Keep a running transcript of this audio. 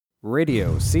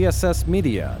Radio CSS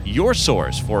Media, your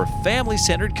source for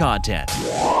family-centered content.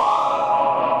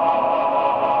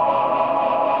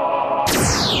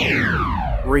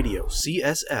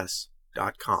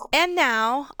 RadioCSS.com. And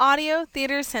now, Audio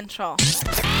Theater Central.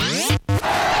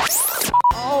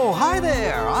 Oh, hi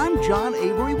there. I'm John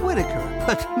Avery Whitaker,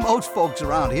 but most folks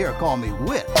around here call me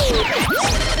Whit.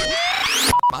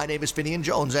 My name is Finian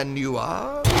Jones, and you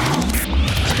are?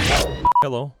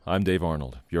 Hello, I'm Dave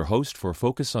Arnold, your host for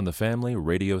Focus on the Family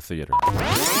Radio Theater.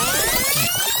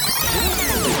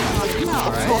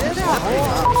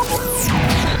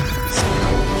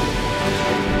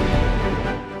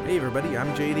 Hey everybody,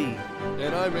 I'm JD.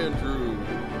 And I'm Andrew.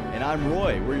 And I'm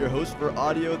Roy. We're your hosts for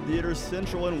Audio Theater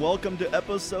Central, and welcome to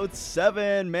episode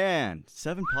 7. Man,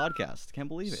 7 podcasts. Can't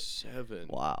believe it. 7.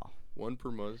 Wow. 1 per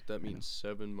month. That means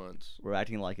 7 months. We're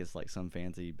acting like it's like some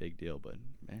fancy big deal, but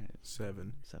man,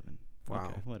 7. 7. Wow.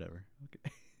 Okay, whatever.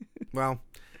 Okay. Well,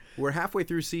 we're halfway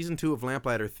through season 2 of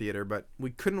Lamplighter Theater, but we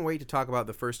couldn't wait to talk about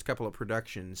the first couple of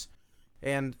productions.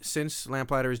 And since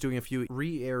Lamplighter is doing a few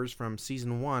re-airs from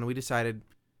season 1, we decided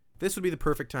this would be the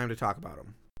perfect time to talk about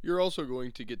them. You're also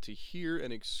going to get to hear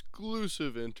an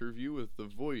exclusive interview with the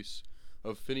voice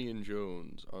of Finian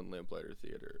Jones on Lamplighter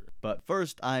Theater. But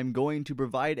first, I'm going to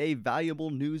provide a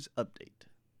valuable news update.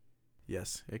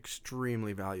 Yes,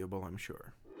 extremely valuable, I'm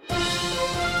sure.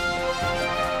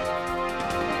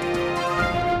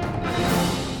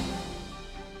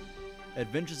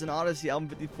 Adventures in Odyssey Album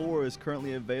 54 is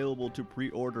currently available to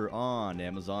pre-order on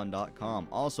Amazon.com.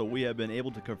 Also, we have been able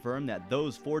to confirm that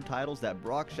those 4 titles that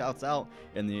Brock shouts out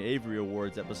in the Avery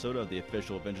Awards episode of the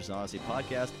official Adventures in Odyssey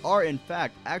podcast are in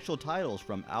fact actual titles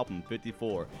from Album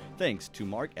 54. Thanks to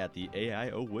Mark at the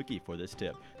AIO Wiki for this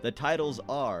tip. The titles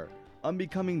are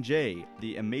Unbecoming Jay,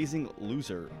 The Amazing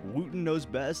Loser, Wooten Knows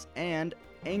Best, and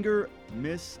Anger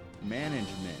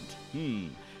Mismanagement.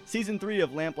 Season 3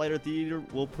 of Lamplighter Theater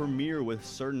will premiere with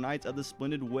certain Knights of the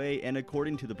Splendid Way, and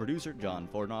according to the producer, John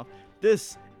Fornoff,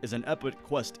 this is an epic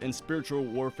quest in spiritual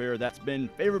warfare that's been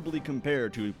favorably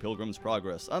compared to Pilgrim's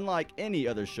Progress, unlike any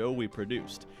other show we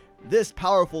produced. This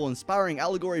powerful, inspiring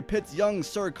allegory pits young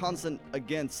Sir Constant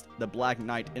against the Black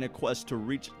Knight in a quest to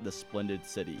reach the Splendid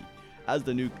City. As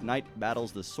the new knight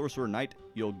battles the Sorcerer Knight,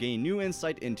 you'll gain new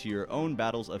insight into your own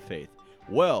battles of faith.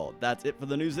 Well, that's it for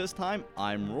the news this time.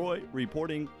 I'm Roy,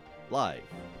 reporting live.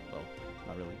 Well,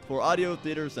 not really. For Audio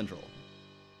Theater Central.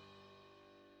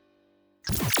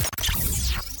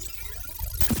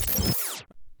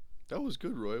 That was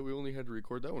good, Roy. We only had to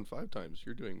record that one 5 times.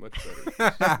 You're doing much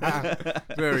better.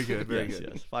 Very good, very Yes, good.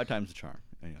 yes. 5 times the charm.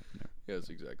 Yeah. Yes,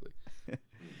 exactly.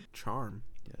 Charm.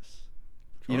 Yes.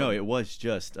 You know, it was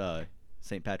just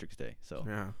St. Patrick's Day, so.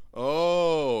 Yeah.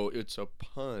 Oh, it's a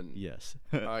pun. Yes.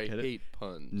 I Get it? hate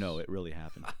puns. No, it really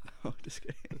happened. Oh, just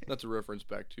kidding. That's a reference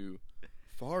back to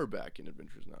far back in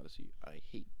Adventures in Odyssey. I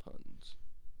hate puns.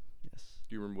 Yes.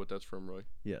 Do you remember what that's from, Roy?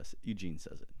 Yes, Eugene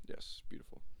says it. Yes,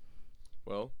 beautiful.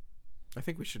 Well, I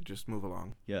think we should just move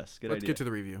along. Yes, good Let's idea. get to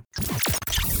the review.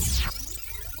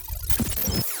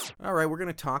 All right, we're going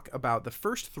to talk about the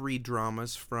first 3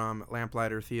 dramas from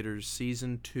Lamplighter Theater's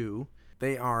Season 2.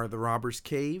 They are The Robber's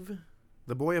Cave,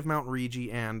 The Boy of Mount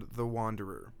Rigi, and The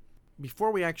Wanderer.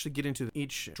 Before we actually get into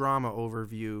each drama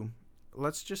overview,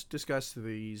 let's just discuss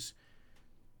the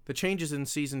changes in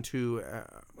Season 2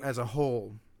 as a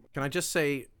whole. Can I just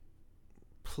say,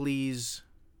 please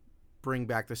bring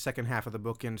back the second half of the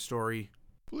bookend story?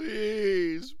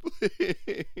 please,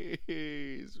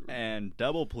 please. And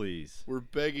double please. We're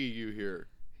begging you here.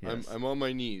 Yes. I'm on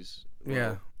my knees.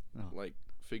 Yeah. Like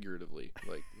figuratively,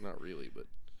 like not really, but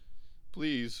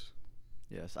please.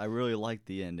 Yes, I really like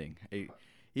the ending.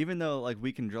 Even though like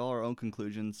we can draw our own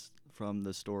conclusions from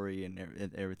the story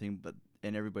and everything,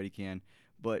 and everybody can,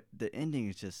 but the ending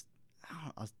is just,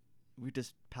 we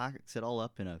just packs it all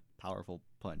up in a powerful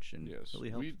punch and really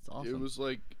helps. It's awesome. It was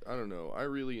like, I don't know, I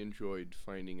really enjoyed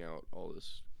finding out all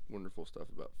this wonderful stuff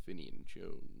about Finian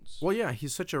Jones. Well, yeah,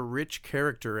 he's such a rich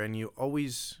character, and you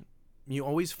always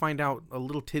find out a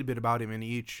little tidbit about him in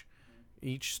each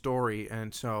story,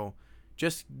 and so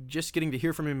just getting to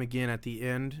hear from him again at the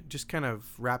end just kind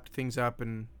of wrapped things up,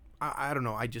 and I don't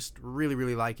know, I just really,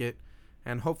 really like it,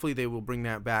 and hopefully they will bring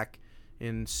that back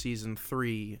in Season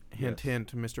 3. Hint,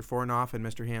 hint, Mr. Fornoff and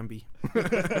Mr. Hamby.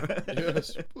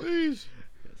 Yes, please.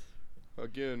 Yes.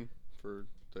 Again, for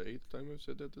the 8th time I've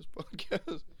said that this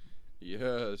podcast.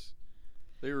 Yes.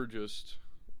 They were just,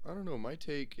 I don't know, my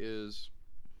take is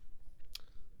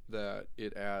that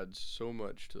it adds so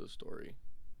much to the story.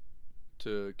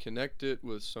 To connect it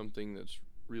with something that's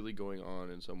really going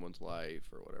on in someone's life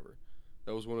or whatever.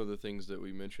 That was one of the things that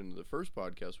we mentioned in the first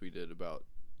podcast we did about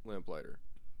Lamplighter.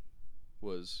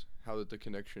 was how that the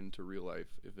connection to real life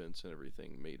events and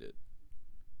everything made it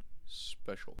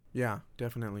special. Yeah,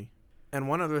 definitely. And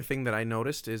one other thing that I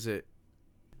noticed is it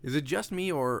just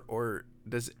me or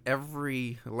does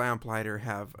every Lamplighter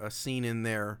have a scene in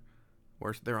there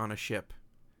where they're on a ship?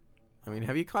 I mean,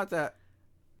 have you caught that?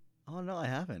 Oh no, I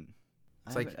haven't.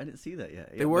 It's I like didn't see that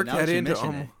yet. They work that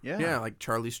into Yeah. yeah, like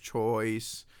Charlie's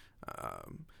Choice.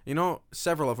 You know,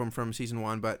 several of them from season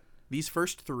 1, but these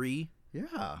first 3,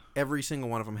 Yeah. every single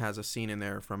one of them has a scene in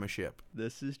there from a ship.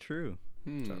 This is true.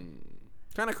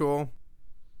 Kind of cool.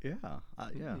 Yeah.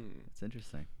 Yeah. It's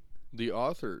interesting. The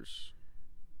authors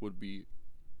would be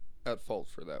at fault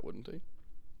for that, wouldn't they?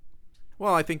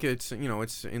 Well, I think it's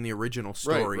it's in the original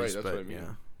stories, right, that's but what I mean.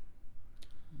 yeah.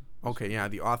 Okay, yeah,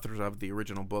 the authors of the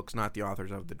original books, not the authors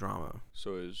of the drama.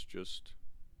 So it's just,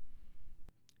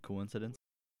 Coincidence?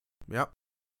 Yep,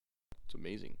 it's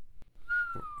amazing.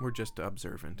 we're just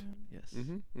observant. Yes.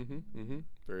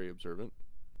 Very observant.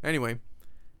 Anyway,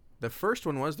 the first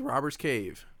one was The Robber's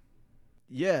Cave.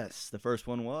 Yes, the first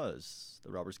one was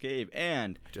The Robber's Cave,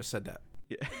 and I just said that.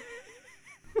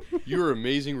 You're an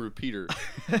amazing repeater.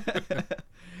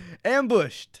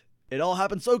 ambushed. It all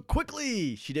happened so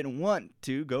quickly. She didn't want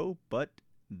to go, but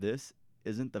this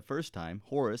isn't the first time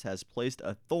Horace has placed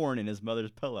a thorn in his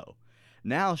mother's pillow.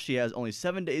 Now she has only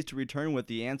 7 days to return with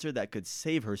the answer that could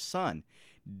save her son.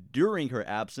 During her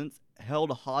absence,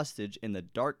 held hostage in the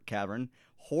dark cavern,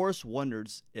 Horace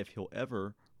wonders if he'll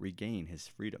ever regain his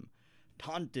freedom.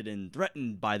 Taunted and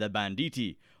threatened by the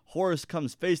banditti, Horace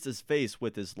comes face to face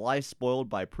with his life spoiled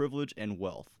by privilege and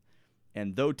wealth.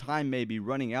 And though time may be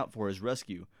running out for his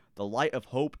rescue, the light of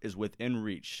hope is within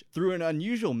reach through an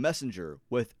unusual messenger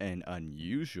with an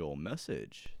unusual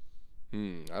message.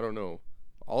 I don't know.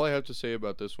 All I have to say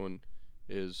about this one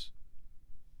is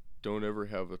don't ever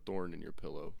have a thorn in your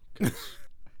pillow, because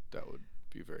that would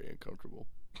be very uncomfortable.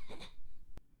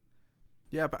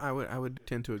 Yeah, but I would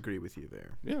tend to agree with you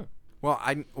there. Yeah. Well,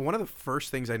 one of the first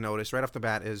things I noticed right off the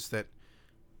bat is that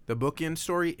the bookend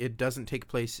story, it doesn't take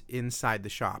place inside the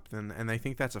shop, and I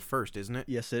think that's a first, isn't it?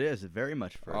 Yes, it is. Very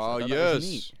much first. Oh, I thought that yes. was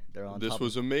neat. They're on This top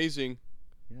was of, amazing.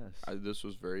 yes. This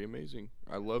was very amazing.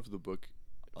 I loved the book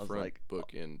I was front like,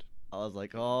 book end. I was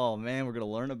like, oh man, we're gonna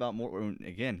learn about more.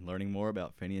 Again, learning more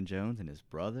about Finian Jones and his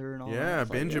brother and all that. Yeah, It's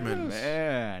like, Benjamin.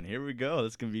 man, here we go.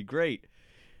 This is gonna be great.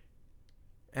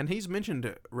 And he's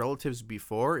mentioned relatives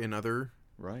before in other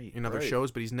Right.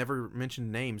 shows, but he's never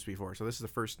mentioned names before. So this is the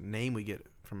first name we get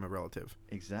from a relative.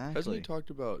 Exactly. Hasn't he talked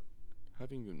about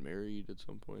having been married at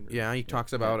some point? Or? Yeah, he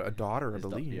talks about a daughter, I His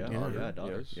believe. yeah,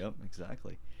 daughter. Yes. Yep,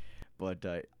 exactly. But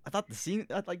I thought the scene,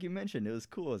 like you mentioned, it was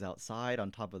cool. It was outside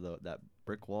on top of that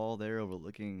brick wall there,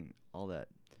 overlooking all that,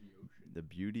 the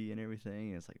beauty and everything.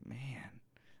 And it's like, man,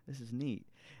 this is neat.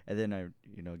 And then I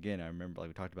remember, like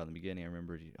we talked about in the beginning, I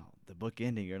remember the book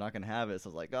ending. You're not gonna have it, so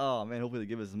I was like, oh man, hopefully they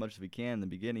give us as much as we can in the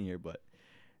beginning here. But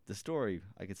the story,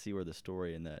 I could see where the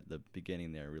story and the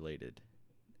beginning there related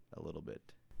a little bit.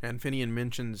 And Finian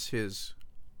mentions his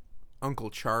Uncle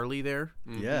Charlie there.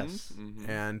 Yes.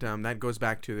 And that goes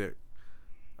back to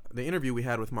the interview we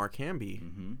had with Mark Hamby,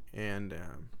 and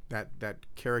that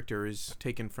character is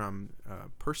taken from a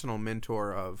personal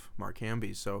mentor of Mark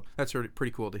Hamby's, so that's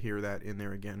pretty cool to hear that in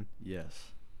there again.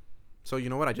 Yes. So you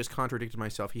know what? I just contradicted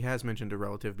myself. He has mentioned a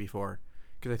relative before,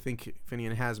 because I think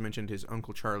Finian has mentioned his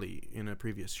Uncle Charlie in a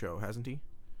previous show, hasn't he?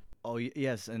 Oh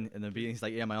yes, and in the beginning he's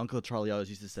like, yeah, my Uncle Charlie always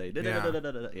used to say, yeah.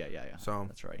 So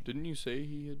that's right. Didn't you say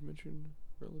he had mentioned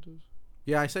relatives?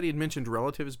 yeah, I said he had mentioned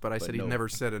relatives, but I said he'd no. never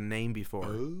said a name before.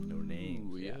 No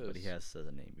names. yes. Yeah, but he has said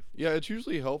a name before. Yeah, it's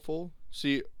usually helpful.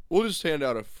 See, we'll just hand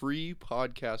out a free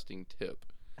podcasting tip.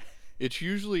 It's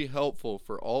usually helpful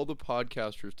for all the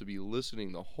podcasters to be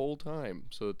listening the whole time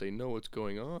so that they know what's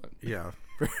going on. Yeah,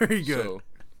 very good. So,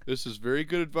 this is very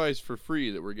good advice for free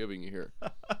that we're giving you here.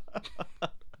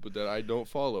 But that I don't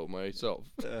follow myself.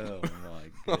 Oh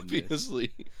my goodness.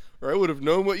 Obviously. Or I would have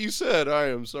known what you said. I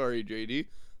am sorry, JD.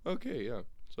 Okay, yeah.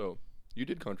 So, you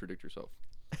did contradict yourself.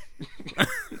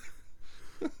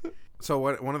 So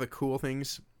one of the cool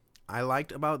things I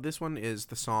liked about this one is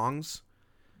the songs,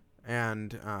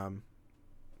 and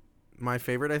my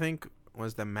favorite, I think,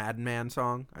 was the Madman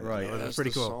song. I Right. thought that was Yes, pretty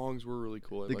the cool. songs were really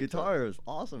cool. I The liked guitar is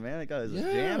awesome, man. That guy is a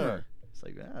Yeah. jammer. It's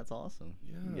like, yeah, that's awesome.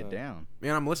 You can Yeah. get down.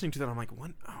 Man, I'm listening to that. I'm like,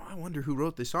 I wonder who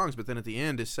wrote these songs. But then at the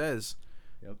end, it says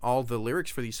Yep. all the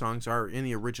lyrics for these songs are in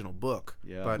the original book.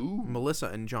 Yeah. But Ooh. Melissa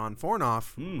and John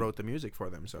Fornoff wrote the music for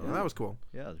them. So that was cool.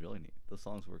 Yeah, it was really neat. The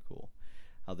songs were cool.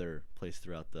 How they're placed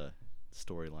throughout the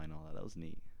storyline, all that. That was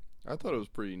neat. I thought it was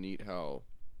pretty neat how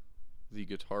the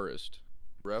guitarist,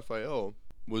 Raphael,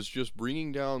 was just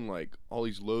bringing down like all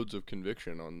these loads of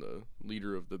conviction on the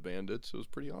leader of the bandits. It was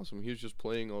pretty awesome. He was just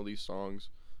playing all these songs.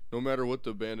 No matter what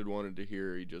the bandit wanted to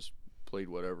hear, he just played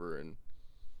whatever and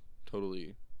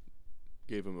totally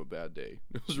gave him a bad day.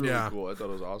 It was really cool. I thought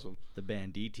it was awesome. The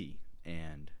Banditti,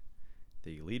 and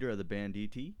the leader of the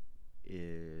Banditti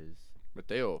is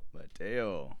Mateo.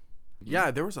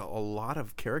 Yeah, there was a lot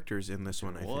of characters in this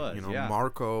one. I think, you know,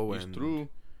 Marco He's and through.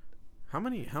 How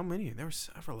many? There were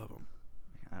several of them.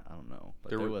 I don't know.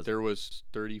 But There was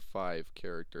 35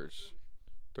 characters.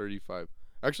 35.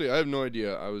 Actually, I have no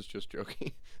idea. I was just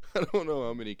joking. I don't know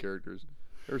how many characters.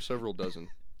 There are several dozen.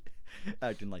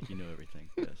 Acting like you know everything.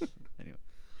 Yes. Anyway.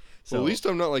 So at least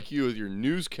I'm not like you with your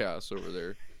newscasts over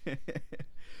there.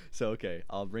 So okay,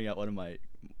 I'll bring out one of my.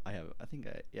 I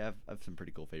have some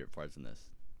pretty cool favorite parts in this.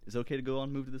 Is it okay to go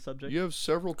on, move to the subject? You have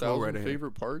several thousand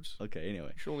favorite parts? Okay, anyway.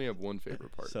 You should only have one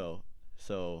favorite part.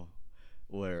 So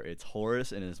where it's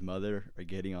Horace and his mother are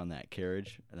getting on that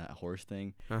carriage and that horse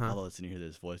thing, all of a sudden you hear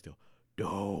this voice go,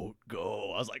 "Don't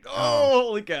go." I was like, oh,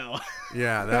 holy cow.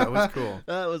 Yeah, that was cool.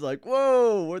 That was like,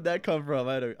 whoa, where'd that come from?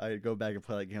 I had to go back and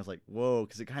play that game. I was like, whoa,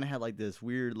 because it kind of had like this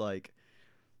weird, like,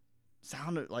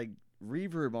 sounded like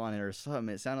reverb on it or something.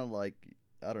 It sounded like,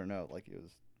 I don't know, like it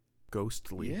was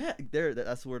ghostly. Yeah,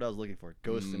 that's the word I was looking for,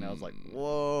 ghost. And I was like,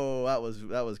 whoa,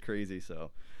 that was crazy.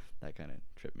 So that kind of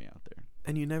tripped me out there.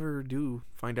 And you never do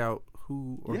find out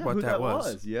who or what who that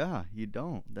was. Yeah, you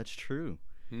don't. That's true.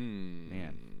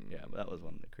 Man, yeah, but that was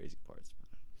one of the crazy parts.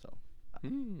 So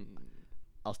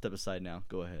I'll step aside now.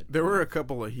 Go ahead. There were a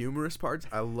couple of humorous parts.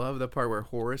 I love the part where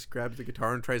Horace grabs the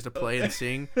guitar and tries to play and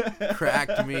sing.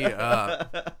 Cracked me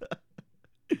up.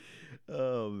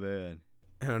 Oh man.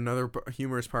 And another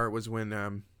humorous part was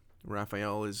when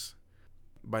Raphael is.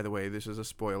 By the way, this is a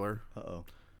spoiler. Uh-oh.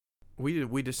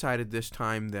 We decided this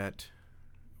time that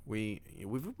we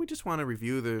just want to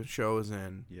review the shows,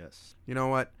 and yes, you know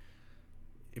what?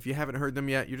 If you haven't heard them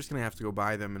yet, you're just gonna have to go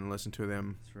buy them and listen to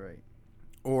them. That's right.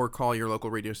 Or call your local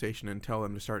radio station and tell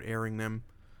them to start airing them.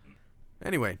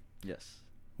 Anyway. Yes.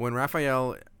 When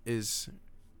Raphael is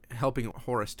helping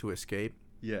Horace to escape.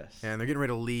 Yes. And they're getting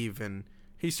ready to leave, and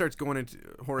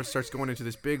Horace starts going into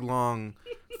this big, long,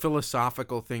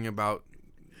 philosophical thing about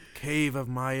cave of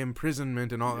my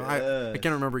imprisonment and all. Yes. I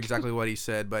can't remember exactly what he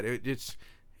said, but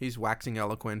he's waxing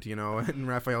eloquent, you know. And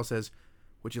Raphael says,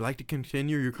 "Would you like to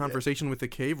continue your conversation with the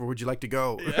cave, or would you like to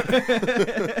go?"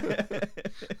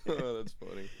 Oh, that's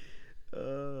funny.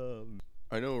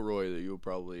 I know, Roy, that you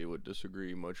probably would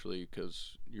disagree muchly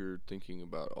because you're thinking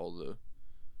about all the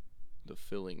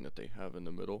filling that they have in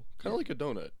the middle, kind of like a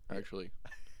donut, actually.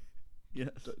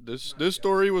 Yes. This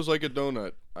story was like a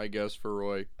donut, I guess, for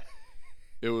Roy.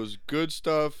 It was good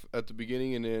stuff at the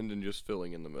beginning and end, and just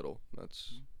filling in the middle.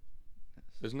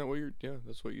 Isn't that what you're? Yeah,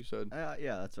 that's what you said.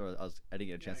 Yeah, that's what I didn't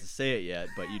get a chance to say it yet,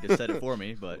 but you just said it for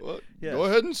me. But yeah. Go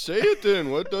ahead and say it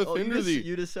then. What doth hinder thee?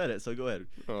 You just said it, so go ahead.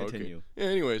 Continue. Okay. Yeah,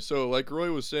 anyway, so like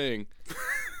Roy was saying,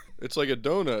 it's like a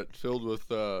donut filled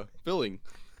with filling.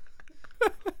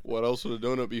 What else would a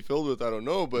donut be filled with? I don't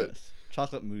know, but yes.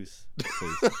 Chocolate mousse.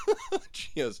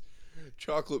 Yes,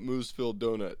 chocolate mousse filled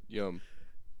donut. Yum.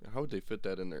 How would they fit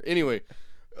that in there? Anyway,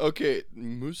 okay,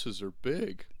 mousses are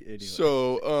big. Anyway.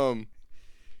 So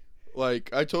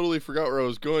like, I totally forgot where I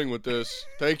was going with this.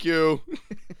 Thank you.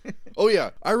 Oh, yeah.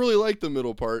 I really like the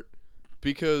middle part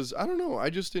because, I don't know, I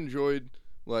just enjoyed,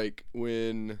 like,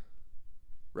 when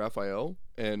Raphael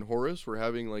and Horace were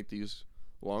having, like, these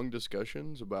long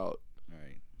discussions about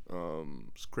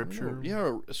scripture.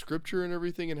 Yeah, scripture and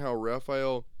everything, and how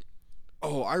Raphael...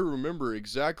 Oh, I remember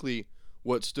exactly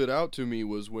what stood out to me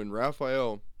was when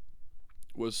Raphael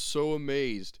was so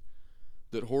amazed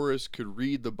that Horace could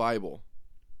read the Bible.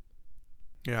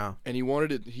 Yeah, and he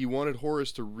wanted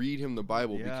Horace to read him the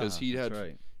Bible because he'd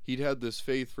had this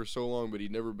faith for so long, but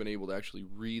he'd never been able to actually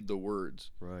read the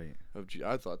words. Right.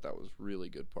 I thought that was a really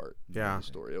good part. Yeah. Of the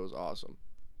story. It was awesome.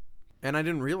 And I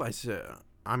didn't realize.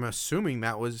 I'm assuming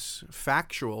that was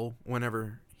factual.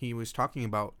 Whenever he was talking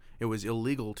about it was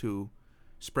illegal to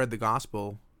spread the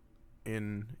gospel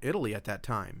in Italy at that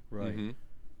time. Right.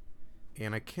 Mm-hmm.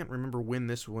 And I can't remember when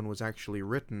this one was actually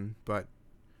written, but.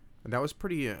 And that was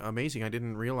pretty amazing. I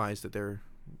didn't realize that I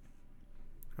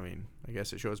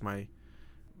guess it shows my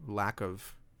lack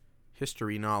of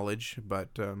history knowledge, but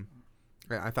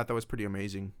I thought that was pretty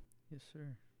amazing. Yes, sir.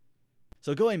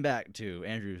 So going back to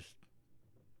Andrew's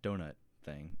donut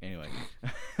thing, anyway.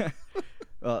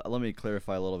 Let me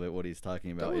clarify a little bit what he's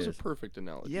talking about. That was a perfect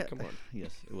analogy. Yeah, come on.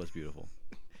 Yes, it was beautiful.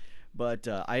 But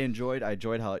I enjoyed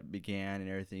how it began and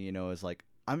everything. You know, it's like,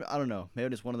 I don't know. Maybe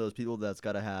I'm just one of those people that's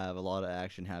got to have a lot of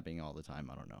action happening all the time.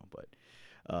 I don't know,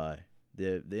 but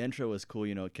the intro was cool,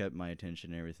 you know, it kept my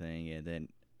attention and everything, and then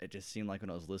it just seemed like when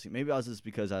I was listening, maybe I was just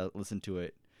because I listened to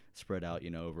it spread out, you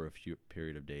know, over a few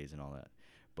period of days and all that.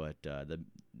 But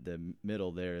the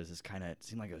middle there is just kind of, it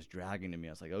seemed like it was dragging to me.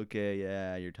 I was like, okay,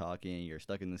 yeah, you're talking, you're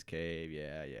stuck in this cave,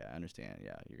 yeah, I understand,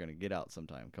 yeah, you're gonna get out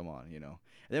sometime, come on, you know.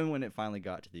 And then when it finally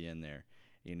got to the end there,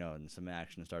 you know, and some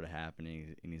action started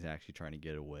happening, and he's actually trying to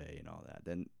get away and all that,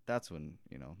 then that's when,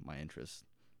 you know, my interest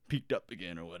peaked up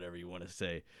again, or whatever you want to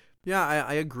say. Yeah,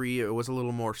 I agree. It was a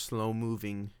little more slow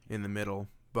moving in the middle,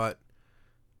 but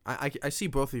I see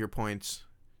both of your points,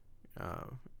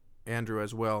 Andrew,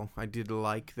 as well. I did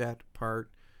like that part,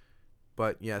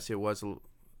 but yes, it was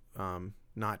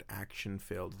not action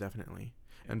filled, definitely.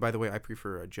 And by the way, I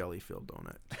prefer a jelly filled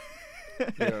donut.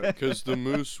 Yeah, because the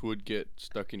moose would get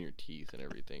stuck in your teeth and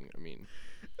everything. I mean,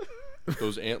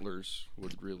 those antlers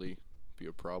would really be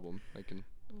a problem. I can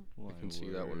see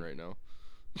that one right now.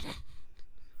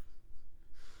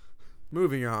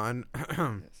 Moving on.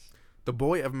 The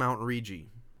Boy of Mount Rigi.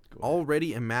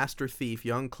 Already a master thief,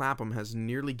 young Clapham has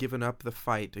nearly given up the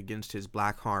fight against his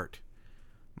black heart.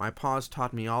 My pa's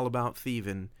taught me all about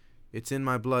thieving. It's in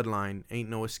my bloodline, ain't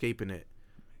no escaping it.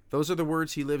 Those are the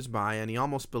words he lives by, and he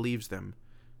almost believes them.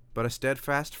 But a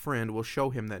steadfast friend will show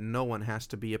him that no one has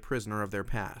to be a prisoner of their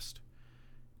past.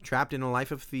 Trapped in a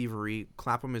life of thievery,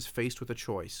 Clapham is faced with a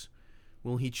choice.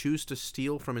 Will he choose to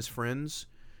steal from his friends?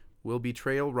 Will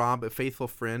betrayal rob a faithful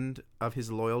friend of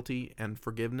his loyalty and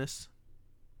forgiveness?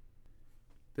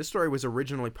 This story was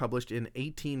originally published in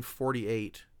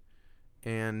 1848,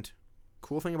 and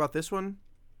cool thing about this one,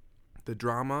 the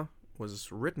drama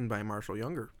was written by Marshall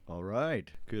Younger. All right.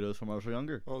 Kudos for Marshall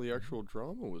Younger. Oh, the actual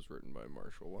drama was written by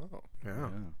Marshall. Wow. Yeah.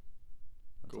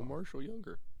 Go awesome. Marshall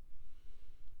Younger.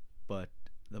 But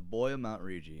The Boy of Mount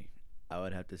Rigi, I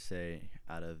would have to say,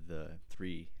 out of the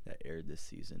 3 that aired this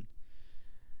season,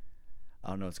 I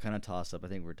don't know, it's kind of toss-up. I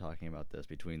think we're talking about this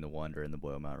between The Wanderer and The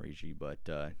Boy of Mount Rigi, but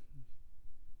I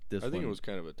think it was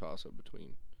kind of a toss-up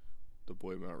between The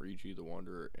Boy of Mount Rigi, The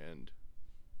Wanderer, and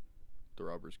The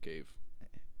Robber's Cave.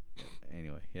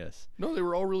 Anyway, yes. No, they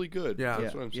were all really good. Yeah,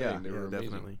 that's what I'm saying. They were amazing.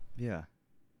 Definitely. Yeah.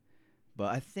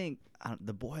 But I think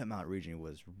The Boy at Mount Rigi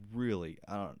was really,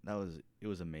 it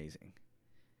was amazing.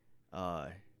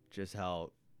 Just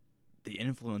how the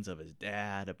influence of his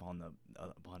dad upon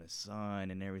his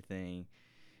son and everything,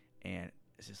 and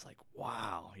it's just like,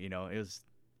 wow, you know, it was.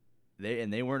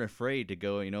 They weren't afraid to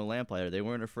go, you know, Lamplighter. They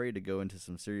weren't afraid to go into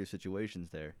some serious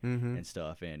situations there and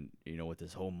stuff. And, you know, with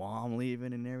his whole mom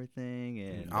leaving and everything.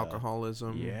 And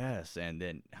alcoholism. Yes. And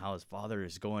then how his father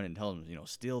is going and telling him, you know,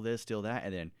 steal this, steal that.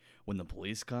 And then when the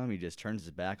police come, he just turns his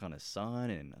back on his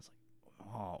son. And I was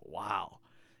like, oh, wow.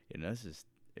 You know,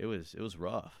 it was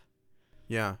rough.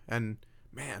 Yeah. And,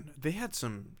 man, they had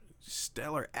some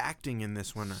stellar acting in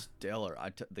this one. Stellar.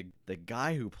 The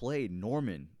guy who played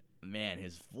Norman, man,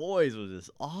 his voice was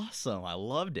just awesome. I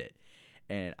loved it.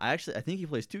 And I think he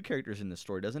plays 2 characters in this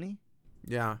story, doesn't he?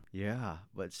 Yeah. Yeah,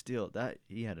 but still,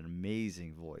 he had an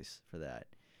amazing voice for that.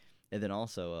 And then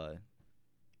also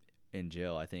in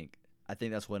jail, I think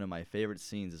that's one of my favorite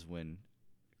scenes is when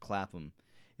Clapham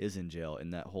is in jail,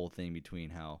 and that whole thing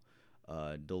between how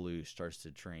Delu starts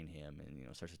to train him and, you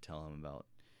know, starts to tell him about,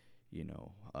 you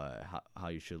know, how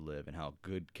you should live and how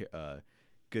good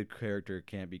character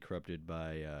can't be corrupted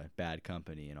by bad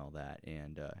company and all that.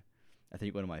 And I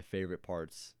think one of my favorite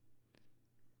parts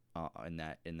in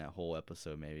that whole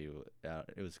episode, maybe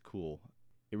it was cool.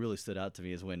 It really stood out to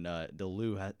me is when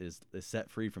Delu is set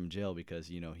free from jail because,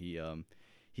 you know,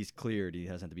 he's cleared. He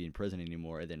doesn't have to be in prison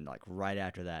anymore. And then, like, right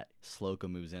after that,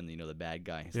 Slocum moves in, you know, the bad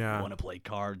guy. He's like, want to play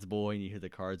cards, boy? And you hear the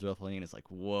cards ruffling, and it's like,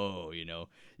 whoa, you know.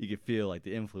 You can feel, like,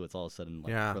 the influence all of a sudden,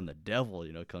 like, from the devil,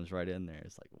 you know, comes right in there.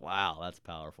 It's like, wow, that's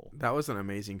powerful. That was an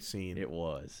amazing scene. It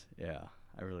was, yeah.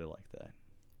 I really liked that.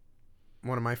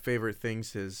 One of my favorite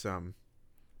things is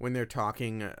when they're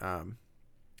talking,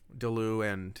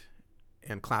 Delu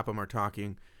and Clapham are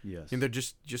talking. Yes. And they're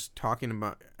just talking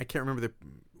about, I can't remember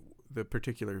the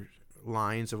particular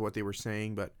lines of what they were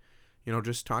saying, but, you know,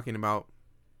 just talking about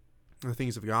the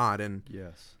things of God. And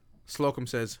yes, Slocum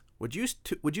says, would you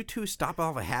two stop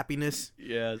all the happiness?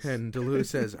 Yes. And Delu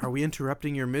says, are we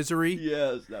interrupting your misery?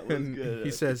 Yes, that was and good.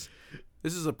 He says,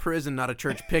 this is a prison, not a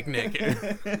church picnic.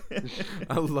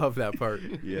 I love that part.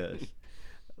 Yes,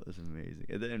 that was amazing.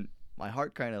 And then my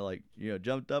heart kind of, like, you know,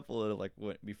 jumped up a little, like,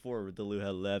 before Delu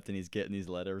had left and he's getting these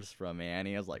letters from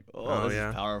Annie. I was like, this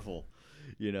is powerful.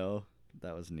 You know,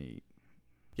 that was neat.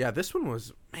 Yeah, this one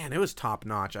was, man, it was top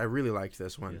notch. I really liked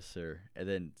this one. Yes, sir. And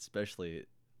then especially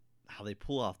how they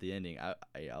pull off the ending. I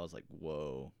was like,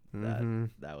 whoa,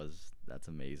 that's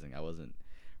amazing. I wasn't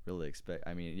really expect.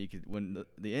 I mean, you could when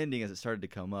the ending as it started to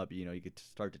come up, you know, you could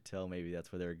start to tell maybe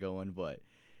that's where they were going. But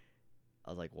I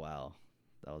was like, wow,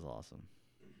 that was awesome.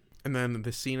 And then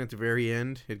the scene at the very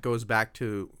end, it goes back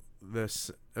to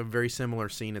a very similar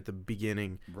scene at the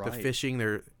beginning. Right. The fishing,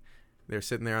 they're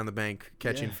sitting there on the bank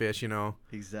catching fish, you know.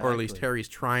 Exactly. Or at least Harry's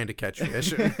trying to catch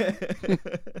fish.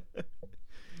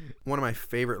 One of my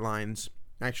favorite lines,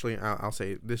 actually, I'll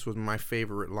say this was my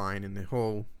favorite line in the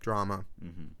whole drama,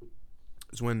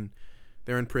 is when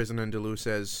they're in prison and Deleuze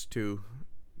says to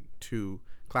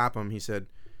Clapham, he said,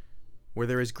 "Where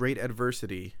there is great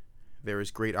adversity, there is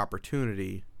great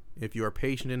opportunity, if you are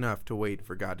patient enough to wait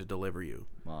for God to deliver you."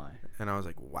 My. And I was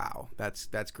like, wow, that's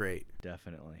great.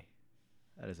 Definitely.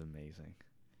 That is amazing.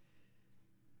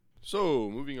 So,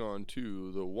 moving on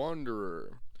to The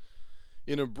Wanderer.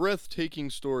 In a breathtaking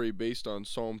story based on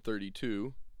Psalm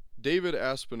 32, David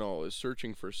Aspinall is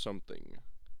searching for something.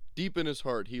 Deep in his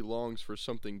heart, he longs for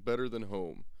something better than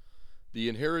home. The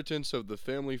inheritance of the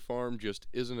family farm just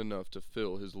isn't enough to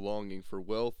fill his longing for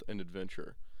wealth and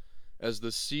adventure. As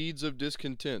the seeds of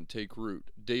discontent take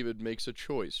root, David makes a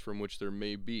choice from which there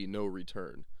may be no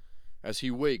return. As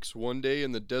he wakes one day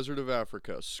in the desert of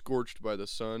Africa, scorched by the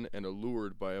sun and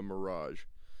allured by a mirage,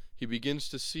 he begins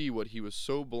to see what he was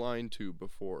so blind to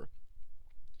before.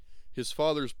 His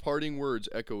father's parting words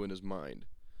echo in his mind.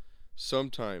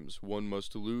 Sometimes one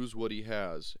must lose what he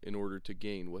has in order to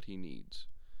gain what he needs.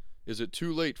 Is it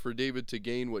too late for David to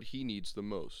gain what he needs the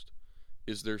most?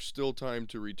 Is there still time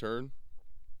to return?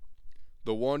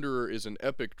 The Wanderer is an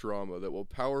epic drama that will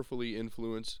powerfully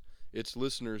influence its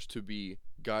listeners to be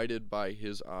guided by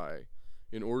his eye,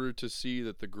 in order to see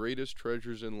that the greatest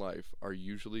treasures in life are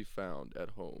usually found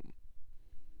at home.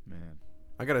 Man.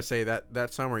 I gotta say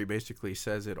that summary basically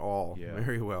says it all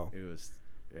very well. It was,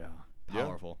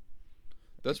 powerful.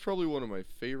 That's probably one of my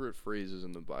favorite phrases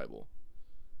in the Bible.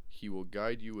 He will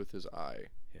guide you with his eye.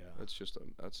 Yeah.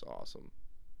 That's awesome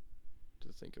to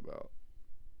think about.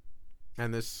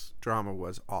 And this drama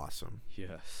was awesome.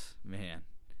 Yes, man.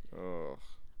 Oh,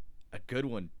 A good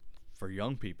one for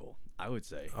young people, I would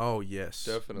say. Oh, yes.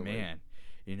 definitely. Man,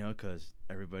 you know, because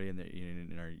everybody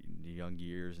in our young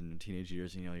years and teenage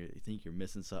years, you know, you think you're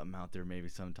missing something out there maybe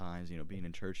sometimes, you know, being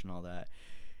in church and all that.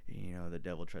 You know, the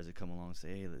devil tries to come along and say,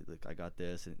 hey, look, I got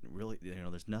this. And really, you know,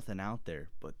 there's nothing out there.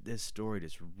 But this story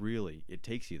just really, it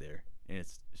takes you there. And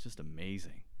it's just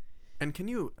amazing. And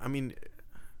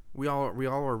we all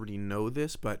already know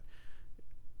this, but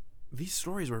these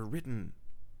stories were written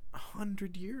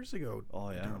 100 years ago. Oh,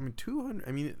 yeah.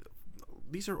 200.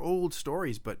 These are old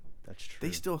stories, but That's true.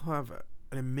 they still have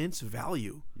an immense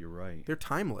value. You're right. They're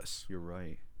timeless. You're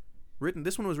right.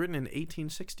 This one was written in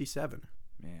 1867.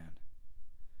 Man.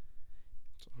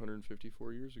 It's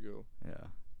 154 years ago. Yeah.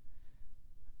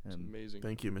 It's amazing.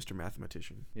 Thank you, Mr.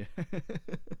 Mathematician. Yeah.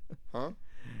 Huh?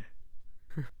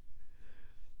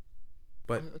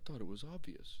 But I thought it was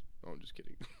obvious. Oh, I'm just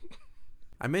kidding.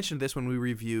 I mentioned this when we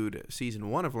reviewed season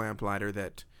 1 of Lamplighter,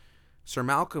 that Sir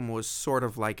Malcolm was sort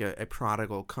of like a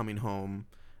prodigal coming home,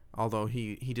 although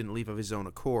he didn't leave of his own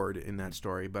accord in that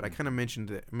story. But I kind of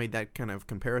made that kind of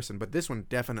comparison. But this one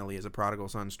definitely is a prodigal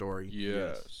son story.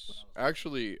 Yes.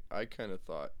 Actually, I kind of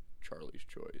thought Charlie's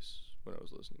Choice when I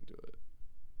was listening to it,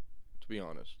 to be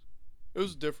honest. It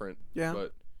was different,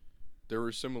 but there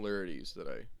were similarities that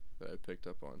I picked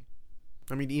up on.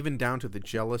 Even down to the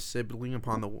jealous sibling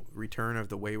upon the return of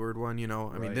the wayward one, you know.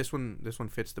 Right. This one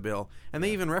fits the bill. And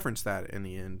they even reference that in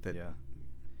the end, that,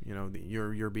 you know,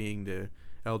 you're being the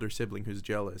elder sibling who's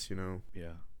jealous, you know.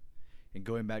 Yeah. And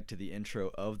going back to the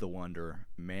intro of The Wanderer,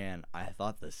 man, I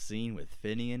thought the scene with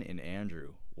Finian and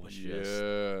Andrew was just,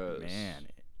 man,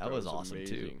 that was awesome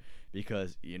amazing. too.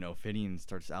 Because, you know, Finian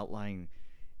starts outlining,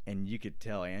 and you could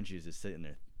tell Andrew's just sitting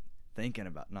there thinking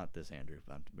about, not this Andrew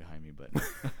behind me, but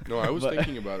no, I was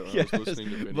thinking about it when I was listening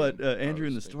to Finian. But Andrew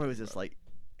in the story was just like,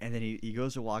 and then he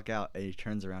goes to walk out, and he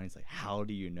turns around, and he's like, how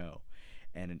do you know?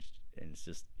 And it's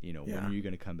just, you know, when are you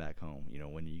going to come back home? You know,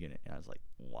 when are you going to, and I was like,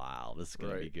 wow, this is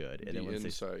going to be good. And the then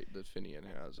insight that Finian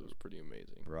has is pretty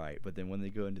amazing. Right, but then when they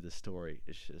go into the story,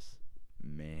 it's just,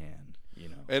 man, you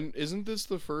know. And isn't this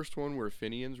the first one where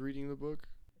Finian's reading the book?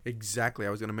 Exactly. I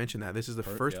was going to mention that. This is the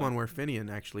first one where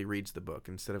Finian actually reads the book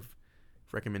instead of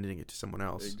recommending it to someone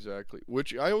else. Exactly.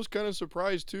 Which I was kind of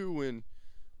surprised too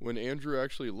when Andrew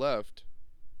actually left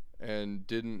and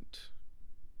didn't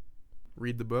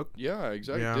read the book. Yeah,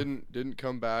 exactly. Yeah. Didn't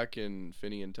come back and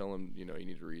Finian tell him, you know, you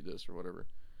need to read this or whatever.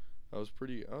 I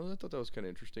thought that was kind of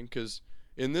interesting, because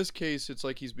in this case it's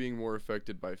like he's being more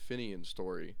affected by Finian's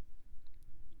story,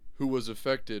 who was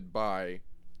affected by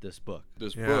this book.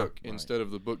 This Yeah. book Right. instead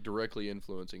of the book directly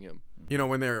influencing him. You know,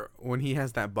 when he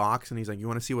has that box and he's like, "You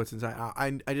want to see what's inside?"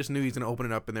 I just knew he's gonna open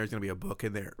it up and there's gonna be a book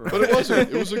in there. But it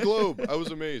wasn't. It was a globe. I was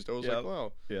amazed. I was Yep. like,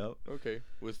 wow. Yep. Okay,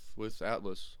 with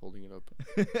Atlas holding it up.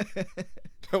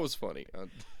 That was funny. I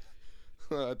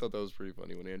thought that was pretty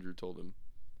funny when Andrew told him,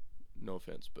 no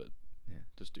offense, but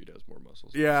this dude has more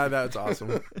muscles. Yeah, that's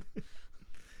awesome.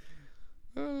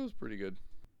 That was pretty good.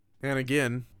 And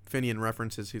again, Finian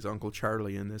references his Uncle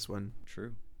Charlie in this one.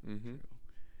 True. Mm-hmm.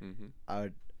 Mm-hmm.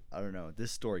 I don't know.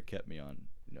 This story kept me on,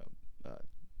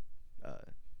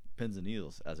 pins and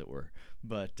needles, as it were.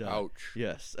 But Ouch.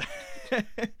 yes.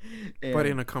 But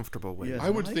in a comfortable way. Yes. I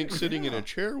would Right? think sitting in Yeah. a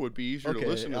chair would be easier Okay, to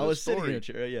listen to I the was story. sitting in a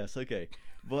chair. Yes, okay.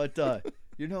 But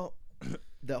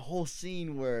that whole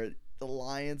scene where the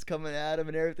lion's coming at him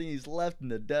and everything, he's left in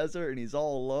the desert and he's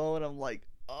all alone. I'm like,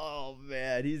 oh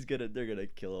man, they're gonna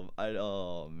kill him.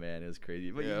 Oh man, it was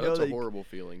crazy. But Yeah, that's a horrible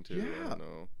feeling too. I Yeah. don't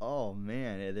know. Oh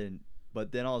man,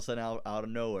 but then all of a sudden out of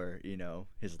nowhere,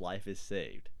 his life is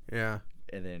saved. Yeah.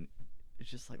 And then it's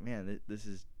just like, man,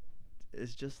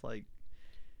 it's just like,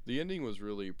 The ending was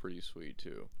really pretty sweet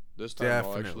too. This time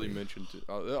I'll actually mention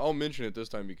I'll mention it this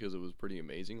time because it was pretty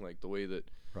amazing. Like the way that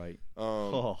right.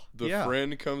 the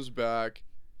friend comes back,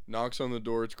 knocks on the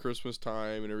door. It's Christmas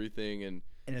time and everything, and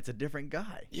it's a different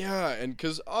guy. yeah, and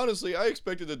because honestly, I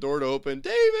expected the door to open.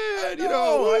 David, I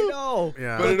know.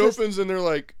 Yeah. But it opens and they're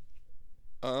like,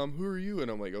 who are you?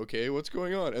 And I'm like, okay, what's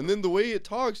going on? And then the way he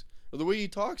talks,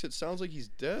 it sounds like he's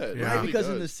dead. Yeah. It Right, really because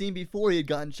in the does. scene before he had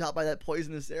gotten shot by that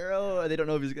poisonous arrow, and they don't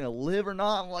know if he's gonna live or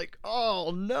not. I'm like,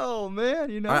 oh no,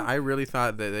 man, I really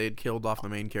thought that they had killed off the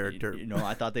main character.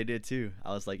 I thought they did too.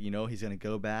 I was like, he's gonna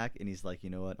go back, and he's like, you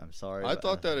know what, I'm sorry. I but,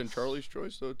 thought that in Charlie's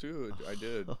Choice though too. I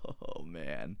did Oh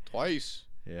man, twice.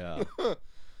 yeah, That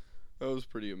was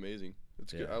pretty amazing.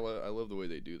 It's good. Yeah. I love the way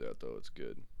they do that though. It's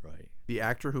good. right. The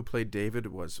actor who played David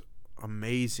was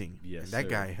amazing. Yes, And that sir.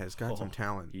 guy has got some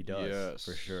talent. He does, Yes.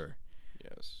 for sure.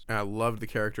 Yes. And I loved the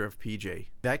character of PJ.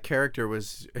 That character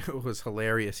was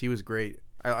hilarious. He was great.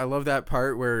 I love that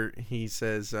part where he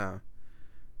says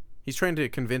he's trying to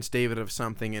convince David of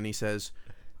something, and he says,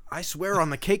 "I swear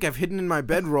on the cake I've hidden in my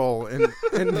bedroll."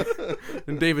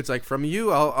 And David's like, "From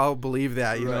you, I'll believe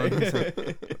that." Know, He's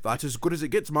like, "That's as good as it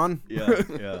gets, man." Yeah.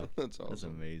 That's That's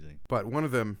awesome. amazing. But one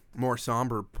of the more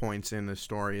somber points in the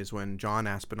story is when John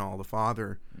Aspinall, the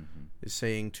father, is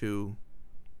saying to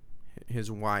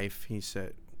his wife,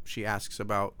 she asks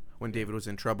about when David was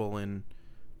in trouble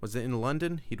was it in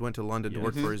London? He'd went to London to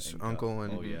work for his uncle,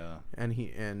 and oh yeah,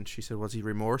 and she said, was he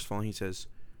remorseful? And he says,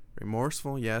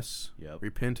 remorseful, yes. Yep.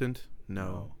 Repentant,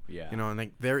 no. Yeah. And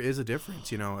like there is a difference.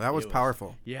 That was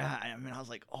powerful. Yeah, I mean, I was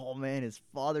like, oh man, his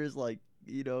father's like,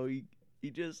 he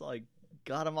just like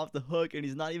got him off the hook, and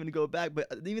he's not even to go back. But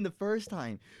even the first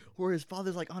time, where his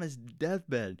father's like on his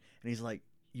deathbed, and he's like,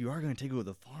 "You are gonna take over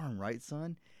the farm, right,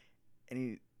 son?"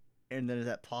 And then there's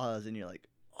that pause, and you're like,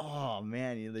 "Oh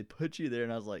man, they put you there."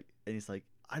 And I was like, and he's like,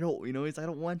 "I don't, I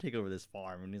don't want to take over this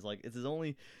farm." And he's like, it's his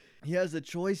only. He has the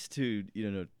choice to,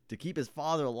 to keep his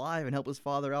father alive and help his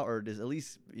father out, or just at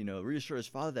least, reassure his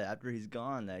father that after he's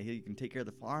gone, that he can take care of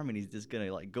the farm, and he's just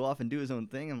gonna like go off and do his own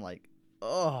thing. I'm like,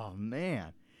 oh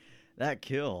man, that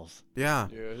kills. Yeah.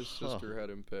 Yeah, his sister had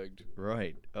him pegged.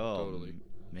 Right. Oh, Totally.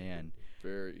 man.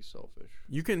 Very selfish.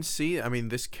 You can see, I mean,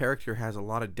 this character has a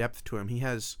lot of depth to him.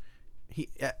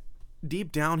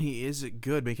 Deep down, he is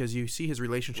good because you see his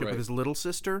relationship with his little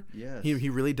sister. Yes. He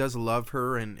really does love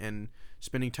her and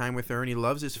spending time with her, and he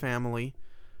loves his family.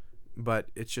 But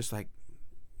it's just like,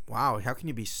 wow, how can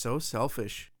you be so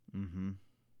selfish? Mm-hmm.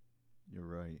 You're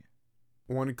right.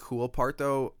 One cool part,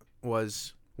 though,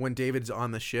 was when David's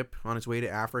on the ship on his way to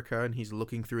Africa, and he's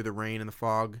looking through the rain and the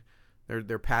fog.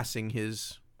 They're passing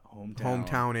his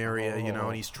hometown area,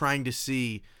 and he's trying to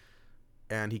see,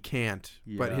 and he can't.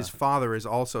 But his father is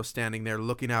also standing there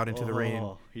looking out into the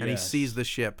rain, and he sees the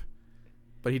ship,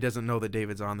 but he doesn't know that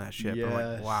David's on that ship. I'm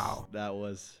like, wow. That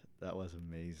was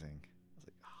amazing. I was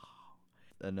like,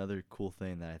 oh. Another cool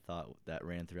thing that I thought that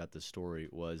ran throughout the story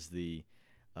was the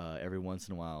every once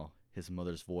in a while his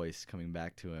mother's voice coming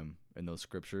back to him in those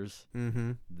scriptures.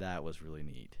 Mm-hmm. That was really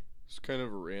neat. It's kind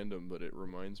of random, but it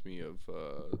reminds me of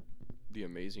the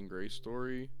Amazing Grace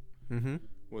story. Mm-hmm.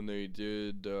 When they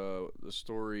did the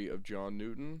story of John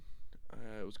Newton.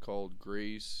 It was called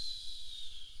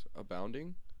Grace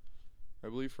Abounding, I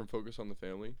believe, from Focus on the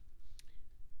Family,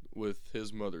 with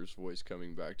his mother's voice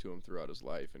coming back to him throughout his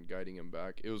life and guiding him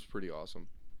back. It was pretty awesome.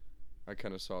 I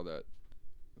kind of saw that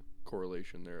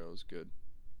correlation there. It was good.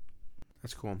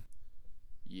 That's cool.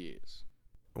 Yes.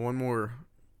 One more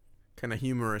kind of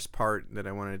humorous part that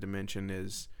I wanted to mention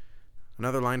is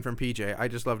Another line from PJ. I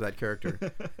just love that character.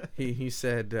 He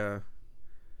said,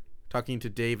 talking to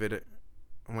David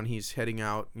when he's heading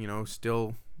out,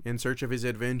 still in search of his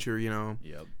adventure,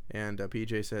 Yep. And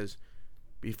PJ says,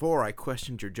 "Before I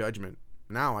questioned your judgment,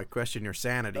 now I question your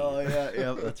sanity." Oh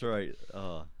yeah, that's right.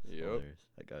 Oh, Yep. hilarious.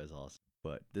 That guy was awesome.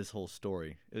 But this whole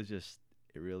story, it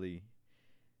really,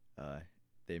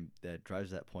 that drives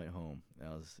that point home. It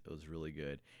was really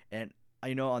good. And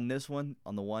on this one,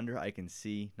 on the Wonder, I can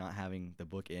see not having the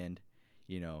book end,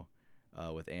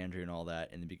 with Andrew and all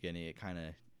that in the beginning. It kind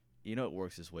of, it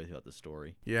works its way throughout the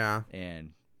story. Yeah.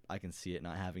 And I can see it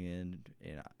not having an end,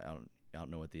 and I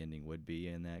don't know what the ending would be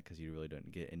in that, because you really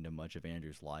don't get into much of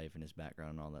Andrew's life and his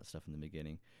background and all that stuff in the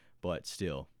beginning. But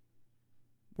still.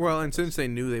 Well, and since they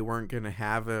knew they weren't going to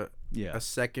have a Yeah.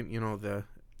 second, the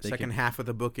They second can- half of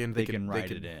the bookend, They can write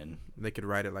it in. They could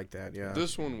write it like that, yeah.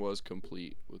 This one was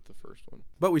complete with the first one.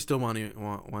 But we still want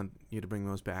you to bring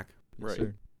those back. Yes, Right.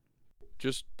 sir.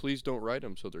 Just please don't write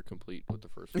them so they're complete with the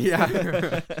first one.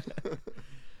 Yeah.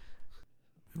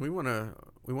 we want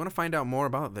to find out more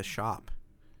about the shop.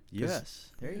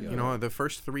 Yes. There you go. You know, the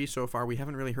first 3 so far, we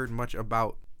haven't really heard much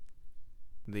about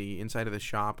the inside of the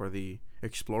shop or the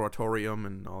exploratorium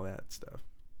and all that stuff.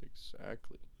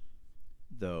 Exactly.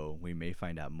 Though we may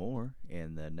find out more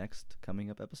in the next coming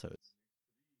up episodes,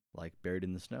 like Buried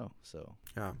in the Snow. So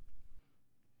Yeah.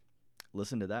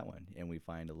 listen to that one, and we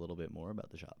find a little bit more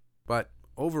about the shop. But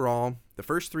overall, the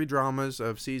first 3 dramas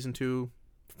of season 2,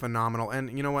 phenomenal.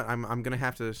 And you know what? I'm going to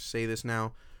have to say this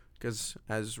now, because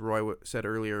as Roy said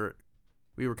earlier,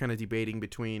 we were kind of debating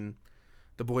between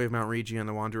The Boy of Mount Rigi and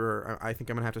The Wanderer. I think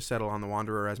I'm going to have to settle on The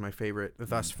Wanderer as my favorite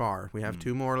thus far. We have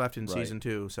 2 more left in Right. season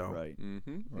 2, so Right.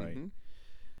 Mm-hmm. Right. Mm-hmm.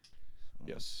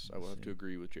 Yes, I will have to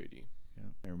agree with JD. Yeah.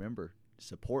 And remember,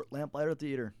 support Lamplighter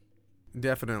Theater.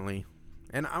 definitely.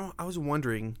 And I was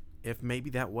wondering if maybe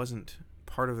that wasn't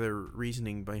part of their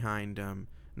reasoning behind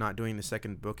not doing the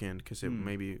second bookend, because it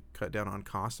maybe cut down on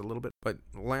cost a little bit. But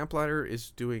Lamplighter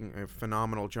is doing a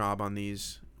phenomenal job on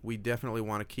these. We definitely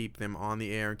want to keep them on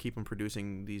the air and keep them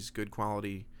producing these good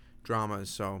quality dramas.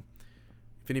 So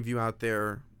if any of you out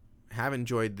there have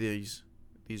enjoyed these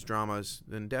dramas,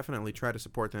 then definitely try to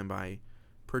support them by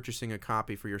purchasing a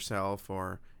copy for yourself,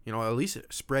 or at least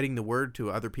spreading the word to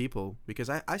other people, because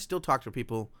I still talk to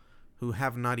people who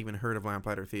have not even heard of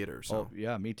Lamplighter Theater. So Oh,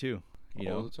 yeah, me too.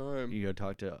 All the time. You go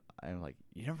talk to, I'm like,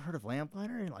 you never heard of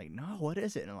Lamplighter? And like, no, what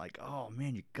is it? And I'm like, oh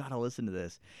man, you gotta listen to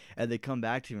this. And they come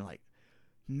back to me like,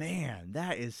 man,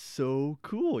 that is so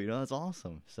cool. That's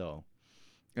awesome. So,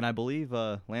 and I believe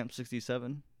Lamp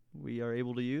 67 we are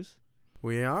able to use.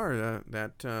 we are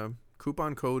that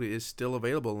coupon code is still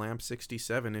available,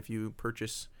 Lamp67, if you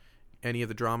purchase any of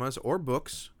the dramas or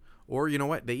books, or you know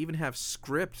what, they even have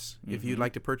scripts if you'd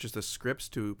like to purchase the scripts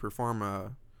to perform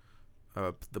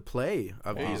the play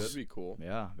of Hey, these. that'd be cool.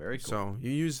 Yeah, very cool. So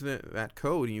you use that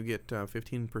code and you get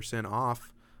 15%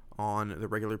 off on the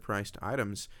regular priced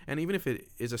items. And even if it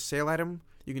is a sale item,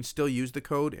 you can still use the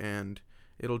code, and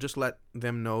it'll just let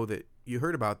them know that you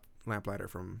heard about Lamplighter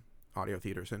from Audio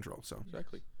Theater Central. So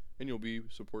Exactly. And you'll be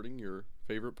supporting your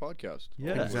favorite podcast.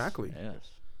 Yes. Exactly. Yes.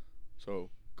 So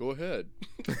go ahead.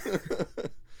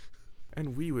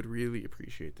 and we would really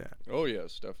appreciate that. Oh,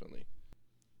 yes, definitely.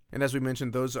 And as we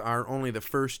mentioned, those are only the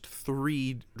first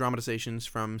 3 dramatizations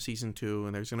from season 2,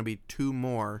 and there's going to be 2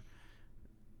 more,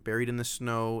 Buried in the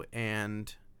Snow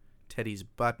and Teddy's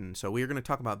Button. So we are going to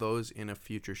talk about those in a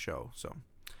future show. So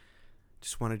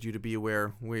just wanted you to be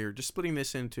aware. We're just splitting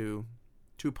this into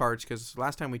 2 parts, because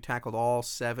last time we tackled all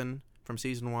 7 from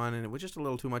season 1, and it was just a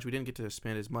little too much. We didn't get to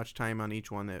spend as much time on each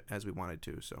one as we wanted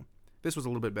to. So this was a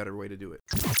little bit better way to do it.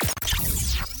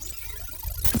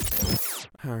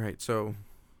 All right, so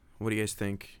what do you guys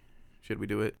think? Should we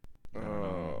do it?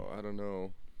 Oh, I don't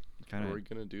know. Kind Are we of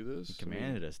going to do this?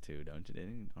 commanded us to, don't you?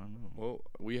 I don't know. Well,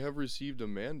 we have received a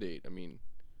mandate. I mean,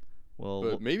 Well,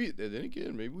 but maybe, then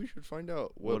again, maybe we should find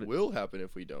out what will happen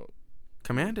if we don't.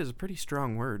 Command is a pretty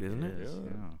strong word, isn't it? is,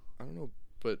 Yeah. I don't know,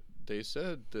 but they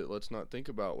said that let's not think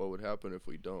about what would happen if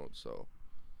we don't, so.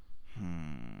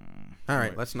 All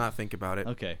right, let's not think about it.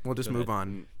 Okay. We'll just go move ahead.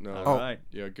 on. No. All right.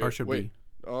 Yeah, good. Or should Wait.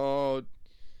 Oh,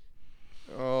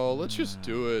 let's just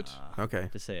do it. Okay.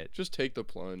 Just say it. Just take the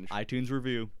plunge. iTunes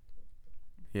review.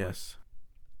 Yes.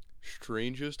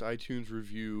 Strangest iTunes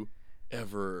review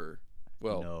ever.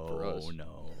 Well, no, for us.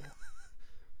 no.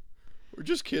 We're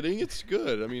just kidding. It's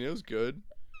good. I mean, it was good.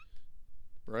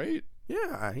 Right?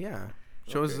 Yeah.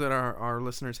 Shows Okay. that our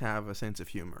listeners have a sense of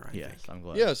humor, I Yes, think. I'm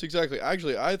glad. Yes, exactly.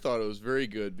 Actually, I thought it was very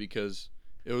good because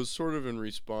it was sort of in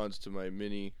response to my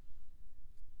many,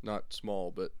 not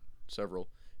small, but several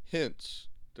hints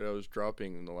that I was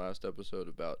dropping in the last episode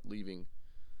about leaving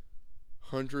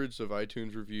hundreds of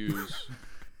iTunes reviews,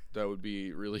 that would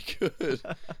be really good.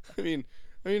 I mean,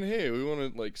 hey, we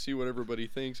want to like see what everybody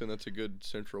thinks, and that's a good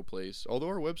central place. Although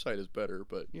our website is better,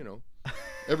 but you know,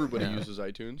 everybody uses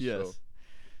iTunes. Yes.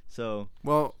 So,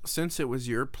 Well, since it was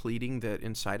your pleading that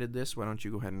incited this, why don't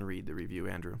you go ahead and read the review,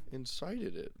 Andrew?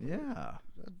 Incited it. yeah.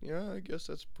 Yeah, I guess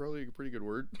that's probably a pretty good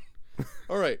word.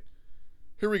 All right,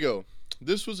 here we go.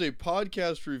 This was a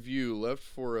podcast review left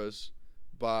for us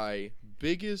by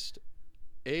Biggest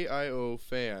AIO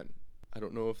Fan. I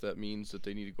don't know if that means that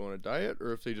they need to go on a diet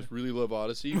or if they just really love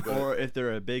Odyssey. But Or if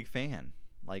they're a big fan.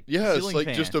 Like, yes, ceiling like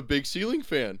fan. just a big ceiling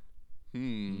fan.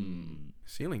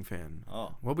 Ceiling fan.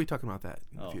 Oh. We'll be talking about that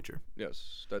in the Oh. future.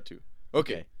 Yes, that too.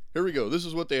 Okay, Okay. here we go. This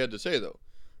is what they had to say, though.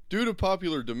 Due to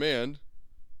popular demand,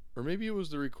 or maybe it was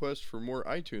the request for more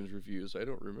iTunes reviews, I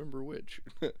don't remember which,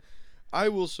 I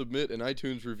will submit an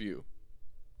iTunes review.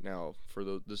 Now,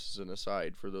 this is an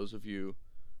aside. For those of you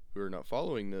who are not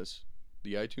following this,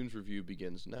 the iTunes review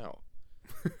begins now.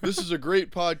 This is a great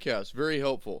podcast, very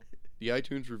helpful. The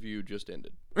iTunes review just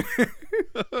ended.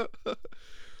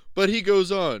 But he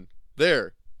goes on.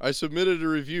 There, I submitted a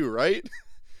review, right?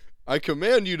 I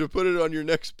command you to put it on your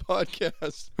next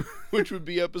podcast, which would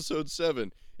be episode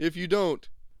 7. If you don't,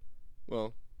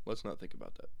 well, let's not think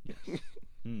about that. Yes.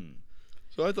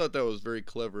 So I thought that was very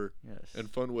clever Yes.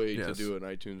 and fun way to Yes. do an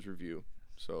iTunes review.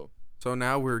 So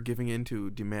now we're giving in to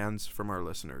demands from our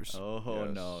listeners. Oh,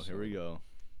 Yes, no. Here we go.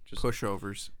 just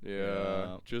Pushovers.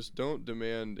 yeah, just don't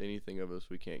demand anything of us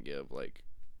we can't give, like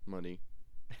money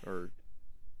or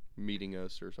meeting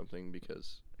us or something,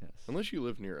 because Yes. unless you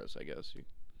live near us, I guess.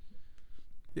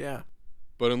 Yeah.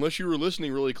 But unless you were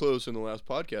listening really close in the last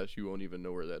podcast, you won't even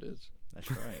know where that is.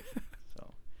 That's right.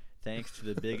 So, thanks to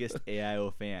the biggest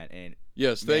AIO fan. And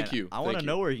Yes, thank man, you. I want Thank to you.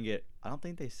 know where you can get. I don't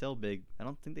think they sell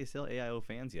AIO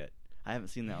fans yet. I haven't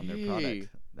seen that on their Hey, product.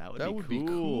 That that would would be be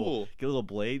cool. cool. Get little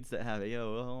blades that have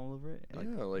AIO all over it. Like,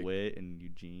 Yeah, like- Wit and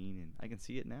Eugene, and I can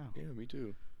see it now. Yeah, me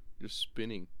too. Just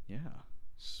spinning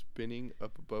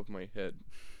up above my head.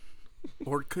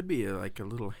 Or it could be like a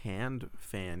little hand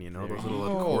fan, those There little you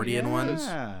go. accordion ones.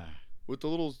 Yeah. With the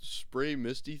little spray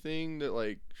misty thing that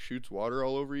like shoots water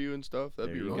all over you and stuff. That'd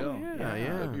There be you really go.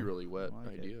 Yeah. That'd be really wet I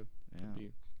like it. idea. Yeah.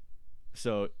 Be-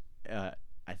 So,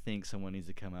 I think someone needs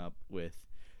to come up with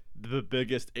the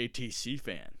biggest ATC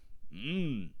fan.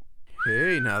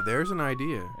 Hey, now there's an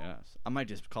idea. Yes. I might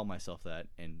just call myself that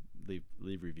and leave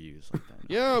reviews like that.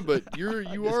 Yeah, but you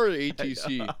are an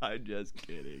ATC. I'm just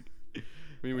kidding.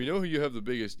 I mean, we know who you have the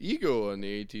biggest ego on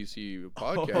the ATC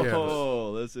podcast.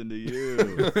 Oh, listen to you.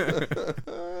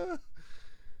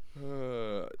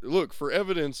 Look, for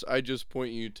evidence, I just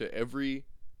point you to every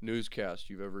newscast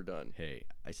you've ever done. Hey,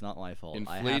 it's not my fault.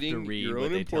 I have Inflating to read your what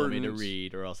own they tell me to importance.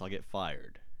 read, or else I'll get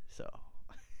fired. So,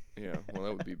 Yeah, well,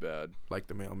 that would be bad. Like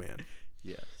the mailman.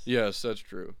 yes. Yes, that's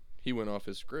true. He went off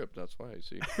his script. That's why, I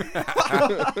see.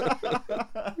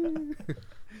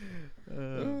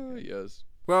 Yes.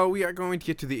 Well, we are going to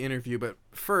get to the interview, but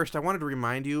first I wanted to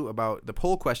remind you about the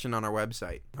poll question on our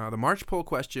website. The March poll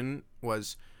question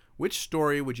was, which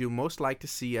story would you most like to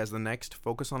see as the next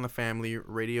Focus on the Family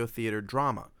radio theater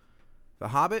drama? The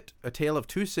Hobbit, A Tale of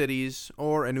Two Cities,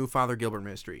 or a new Father Gilbert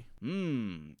mystery?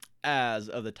 As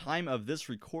of the time of this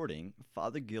recording,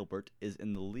 Father Gilbert is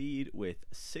in the lead with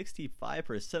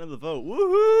 65% of the vote.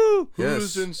 Woohoo!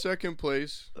 Who's in second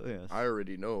place? Oh, yes. I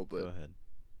already know, Go but ahead.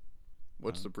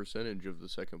 what's the percentage of the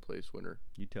second place winner?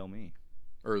 You tell me.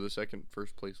 Or the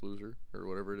first place loser, or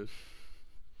whatever it is.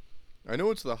 I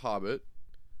know it's The Hobbit,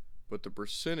 but the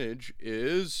percentage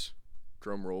is,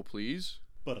 drum roll please,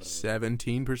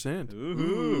 17%.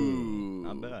 Ooh.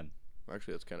 Not bad.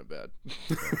 Actually, that's kind of bad.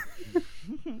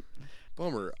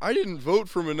 Bummer. I didn't vote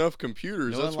from enough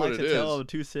computers. No That's one what likes it to tell is. of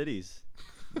two cities.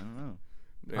 I don't know.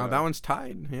 Yeah. That one's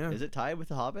tied, yeah. Is it tied with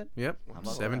The Hobbit? Yep, How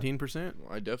about that? 17%.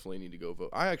 Well, I definitely need to go vote.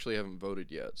 I actually haven't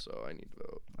voted yet, so I need to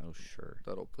vote. Oh, sure.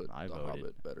 That'll put I The voted.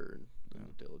 Hobbit better than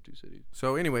The Tale of Two Cities.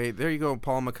 So anyway, there you go,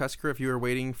 Paul McCusker. If you were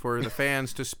waiting for the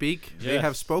fans to speak, they Yes.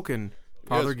 have spoken.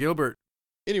 Father Yes. Gilbert.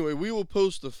 Anyway, we will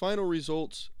post the final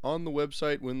results on the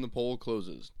website when the poll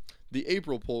closes. The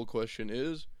April poll question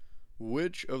is,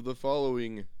 which of the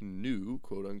following new,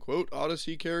 quote-unquote,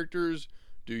 Odyssey characters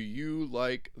do you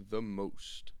like the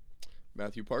most?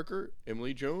 Matthew Parker,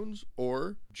 Emily Jones,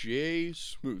 or Jay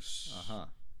Smoose? Uh-huh.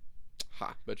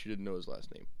 Ha, bet you didn't know his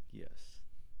last name. Yes.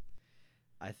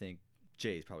 I think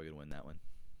Jay's probably going to win that one.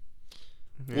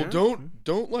 Well,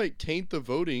 don't like taint the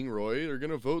voting, Roy. They're going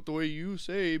to vote the way you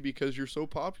say because you're so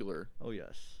popular. Oh,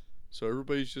 yes. So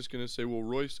everybody's just going to say, well,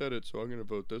 Roy said it, so I'm going to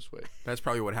vote this way. That's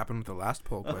probably what happened with the last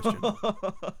poll question.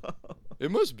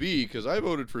 It must be, because I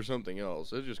voted for something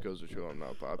else. It just goes to show I'm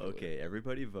not popular. Okay,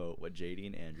 everybody vote what JD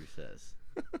and Andrew says.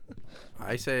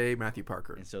 I say Matthew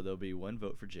Parker. And so there'll be one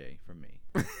vote for Jay from me.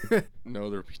 No,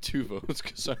 there'll be 2 votes,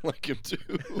 because I like him too.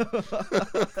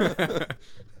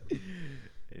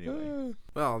 Anyway.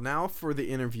 Well, now for the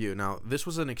interview. Now, this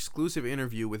was an exclusive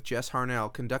interview with Jess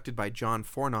Harnell conducted by John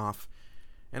Fornoff,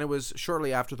 and it was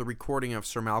shortly after the recording of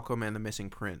Sir Malcolm and the Missing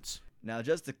Prince. Now,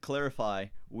 just to clarify,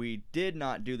 we did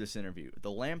not do this interview.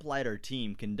 The Lamplighter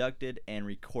team conducted and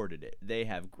recorded it. They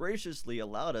have graciously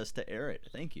allowed us to air it.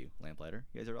 Thank you, Lamplighter.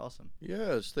 You guys are awesome.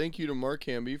 Yes, thank you to Mark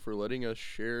Hamby for letting us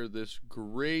share this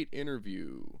great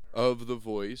interview of the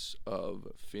voice of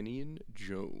Finian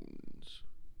Jones.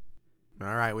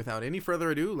 All right, without any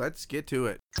further ado, let's get to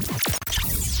it.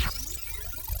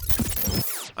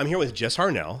 I'm here with Jess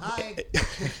Harnell. Hi.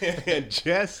 And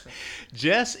Jess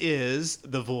is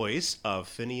the voice of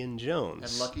Finian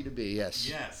Jones. I'm lucky to be, yes.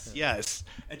 Yes.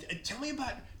 Tell me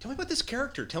about this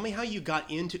character. Tell me how you got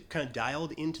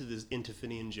dialed into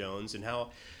Finian Jones, and how.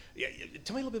 Yeah,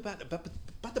 tell me a little bit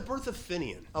about the birth of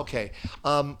Finian. Okay.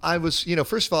 I was,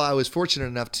 first of all, I was fortunate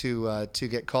enough to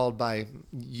get called by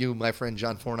you, my friend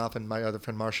John Fornoff, and my other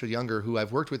friend Marshall Younger, who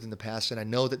I've worked with in the past, and I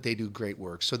know that they do great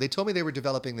work. So they told me they were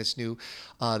developing this new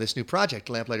project,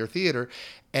 Lamplighter Theater,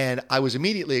 and I was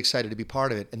immediately excited to be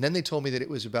part of it. And then they told me that it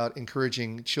was about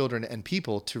encouraging children and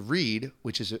people to read,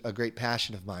 which is a great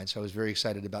passion of mine. So I was very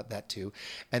excited about that too.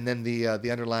 And then the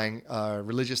underlying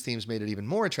religious themes made it even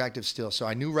more attractive still. So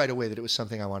I knew right away that it was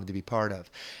something I wanted to be part of.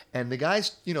 And the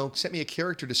guys, sent me a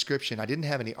character description. I didn't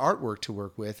have any artwork to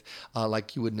work with,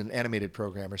 like you would in an animated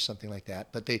program or something like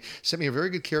that. But they sent me a very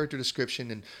good character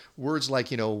description and words like,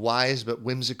 wise but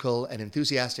whimsical and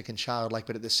enthusiastic and childlike,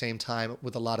 but at the same time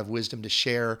with a lot of wisdom to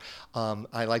share.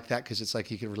 I like that because it's like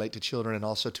he could relate to children and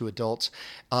also to adults.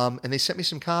 And they sent me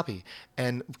some copy,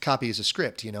 and copy is a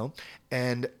script,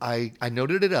 and I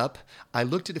noted it up. I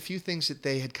looked at a few things that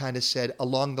they had kind of said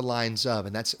along the lines of,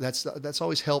 and that's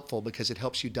always helpful because it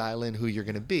helps you dial in who you're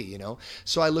going to be,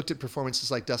 So I looked at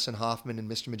performances like Dustin Hoffman and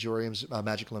Mr. Majorium's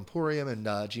Magical Emporium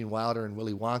and Gene Wilder and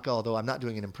Willy Wonka, although I'm not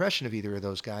doing an impression of either of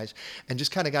those guys, and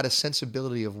just kind of got a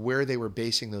sensibility of where they were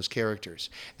basing those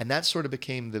characters. And that sort of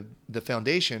became the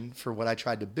foundation for what I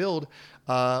tried to build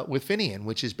with Finian,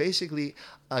 which is basically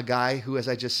a guy who, as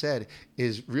I just said,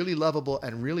 is really lovable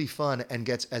and really fun and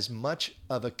gets as much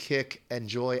of a kick and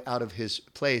joy out of his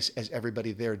place as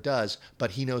everybody there does,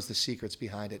 but he knows the secrets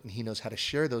behind it, and he knows how to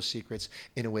share those secrets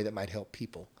in a way that might help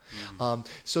people.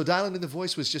 So dialing in the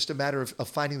voice was just a matter of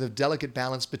finding the delicate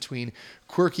balance between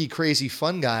quirky, crazy,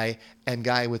 fun guy and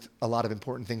guy with a lot of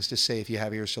important things to say if you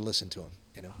have ears to listen to him,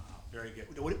 Very good.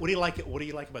 What do you like? What do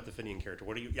you like about the Finian character?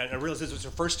 I realize this was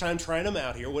your first time trying him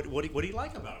out here. What do you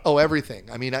like about him? Oh, everything.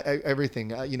 I mean, everything.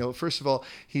 First of all,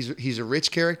 he's a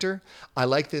rich character. I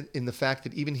like that in the fact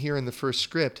that even here in the first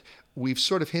script, we've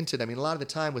sort of hinted. I mean, a lot of the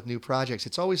time with new projects,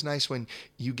 it's always nice when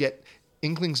you get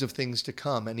inklings of things to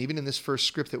come. And even in this first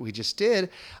script that we just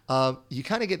did, you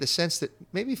kind of get the sense that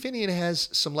maybe Finian has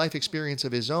some life experience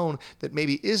of his own that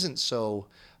maybe isn't so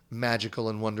magical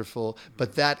and wonderful,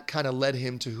 but that kind of led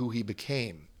him to who he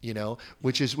became,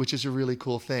 which is a really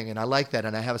cool thing. And I like that.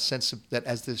 And I have a sense that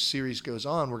as this series goes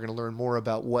on, we're going to learn more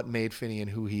about what made Finian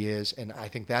who he is. And I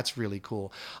think that's really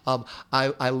cool.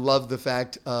 I love the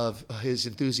fact of his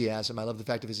enthusiasm. I love the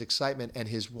fact of his excitement and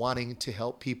his wanting to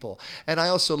help people. And I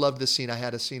also loved the scene. I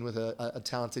had a scene with a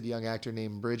talented young actor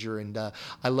named Bridger. And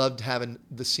I loved having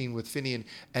the scene with Finian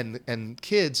and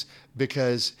kids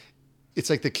because it's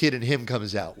like the kid in him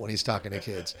comes out when he's talking to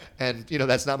kids, and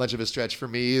that's not much of a stretch for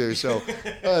me either. So,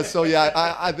 yeah,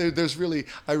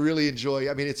 I really enjoy.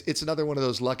 I mean, it's another one of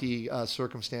those lucky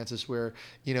circumstances where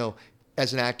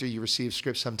as an actor you receive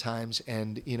scripts sometimes,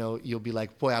 and you'll be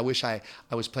like, boy, I wish I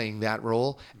was playing that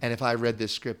role. And if I read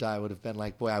this script, I would have been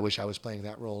like, boy, I wish I was playing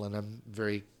that role. And I'm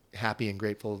very happy and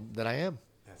grateful that I am.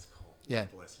 That's cool. Yeah.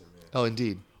 Bless you, man. Oh,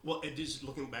 indeed. Well, and just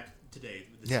looking back today,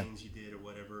 the scenes you did or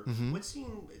whatever, what scene,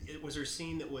 was there a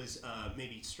scene that was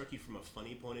maybe struck you from a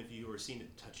funny point of view, or a scene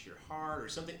that touched your heart or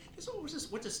something?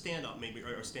 What's a standout maybe,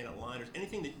 or a standout line, or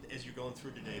anything that as you're going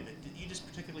through today that you just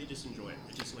particularly just enjoyed?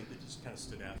 It just kind of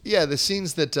stood out. Yeah, the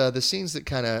scenes that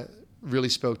kind of really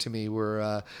spoke to me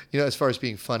were, as far as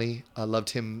being funny, I loved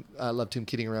him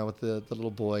kidding around with the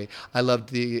little boy. I loved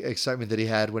the excitement that he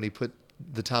had when he put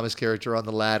the Thomas character on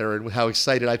the ladder, and how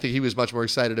excited. I think he was much more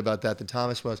excited about that than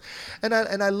Thomas was. And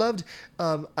I loved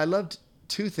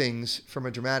two things from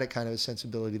a dramatic kind of a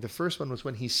sensibility. The first one was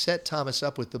when he set Thomas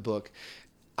up with the book.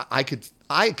 I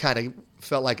kind of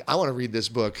felt like I want to read this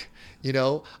book,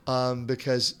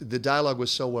 because the dialogue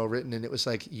was so well written, and it was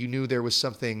like you knew there was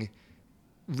something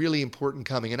really important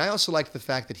coming. And I also liked the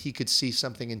fact that he could see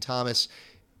something in Thomas.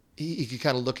 He could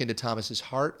kind of look into Thomas's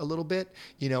heart a little bit,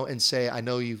 and say, I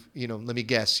know let me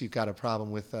guess, you've got a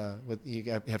problem with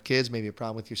you have kids, maybe a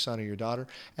problem with your son or your daughter.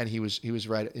 And he was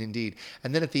right indeed.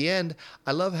 And then at the end,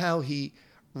 I love how he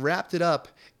wrapped it up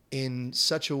in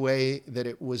such a way that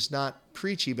it was not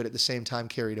preachy, but at the same time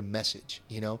carried a message,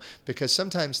 because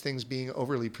sometimes things being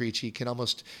overly preachy can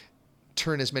almost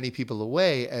turn as many people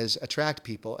away as attract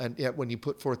people. And yet when you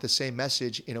put forth the same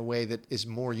message in a way that is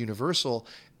more universal,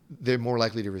 they're more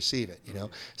likely to receive it,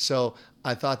 So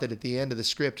I thought that at the end of the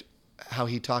script, how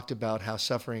he talked about how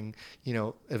suffering,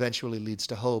 eventually leads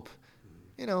to hope,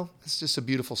 it's just a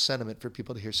beautiful sentiment for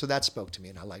people to hear. So that spoke to me,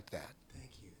 and I liked that.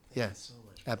 Thank you. Thank you so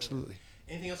much. Absolutely.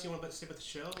 Anything else you want to say about the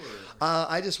show? Or?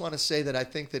 I just want to say that I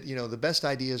think that, the best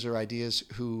ideas are ideas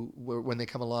when they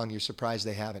come along, you're surprised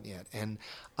they haven't yet. And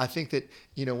I think that,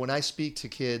 when I speak to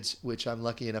kids, which I'm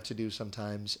lucky enough to do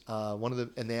sometimes,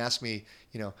 and they ask me,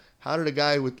 how did a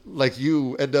guy like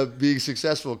you end up being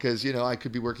successful? Because, I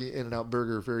could be working In-N-Out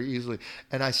Burger very easily.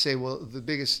 And I say, well, the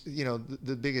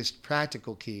biggest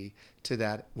practical key to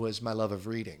that was my love of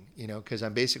reading, because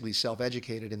I'm basically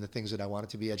self-educated in the things that I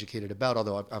wanted to be educated about,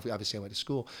 although obviously I went to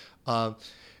school.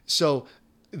 So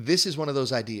this is one of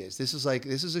those ideas. This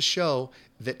is a show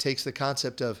that takes the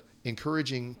concept of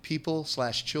encouraging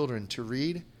people/children to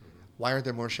read. Why aren't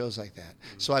there more shows like that?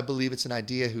 So I believe it's an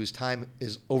idea whose time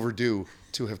is overdue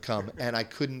to have come, and I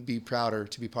couldn't be prouder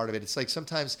to be part of it. It's like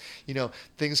sometimes,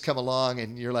 things come along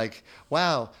and you're like,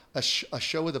 wow, a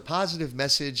show with a positive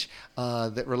message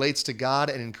that relates to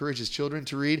God and encourages children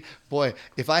to read. Boy,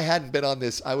 if I hadn't been on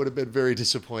this, I would have been very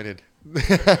disappointed.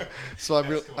 So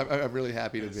I'm really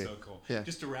happy to be. That's so cool. Yeah.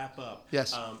 Just to wrap up.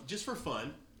 Yes. Just for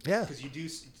fun. Yeah. Because you do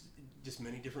just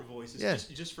many different voices. Yeah.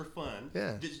 Just for fun.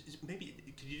 Yeah. Maybe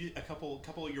could you do a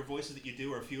couple of your voices that you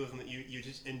do, or a few of them that you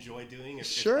just enjoy doing?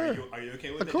 Sure. Are you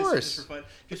okay with it? Of course. Just for fun.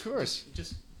 Of course.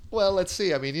 Just. Well, let's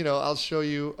see. I mean, I'll show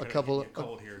you a couple.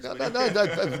 Cold here.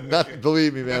 No,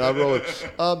 believe me, man. I'll roll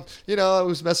it. I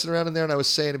was messing around in there, and I was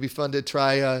saying it'd be fun to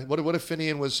try. What if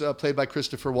Finian was played by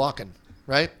Christopher Walken,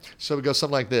 right? So we go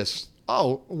something like this.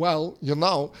 Oh, well,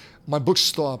 my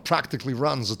bookstore practically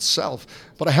runs itself,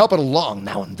 but I help it along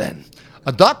now and then.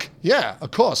 A duck? Yeah,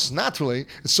 of course, naturally.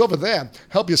 It's over there.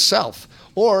 Help yourself.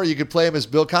 Or you could play him as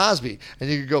Bill Cosby, and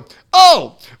you could go,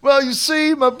 oh, well, you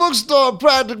see, my bookstore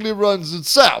practically runs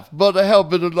itself, but I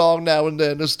help it along now and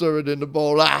then to stir it in the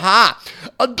bowl. Aha!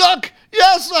 A duck?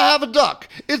 Yes, I have a duck.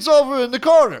 It's over in the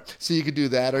corner. So you could do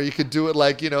that, or you could do it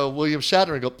like, William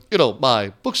Shatner and go, my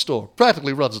bookstore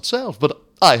practically runs itself, but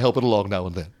I help it along now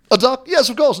and then. A duck? Yes,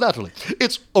 of course, naturally.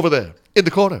 It's over there in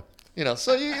the corner.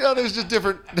 So there's just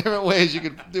different ways you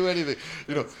could do anything.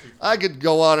 I could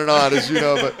go on and on, as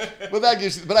but that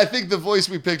gives. But I think the voice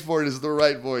we picked for it is the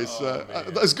right voice.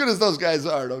 As good as those guys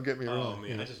are, don't get me wrong. Oh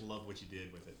man, I just love what you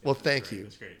did with it. Well, thank you.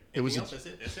 That's great. It was. Else? That's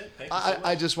it. Thank you so much.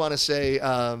 I just want to say,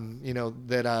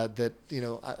 that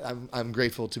I'm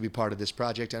grateful to be part of this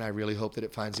project, and I really hope that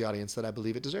it finds the audience that I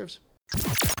believe it deserves.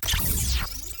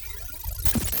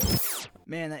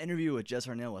 Man, that interview with Jess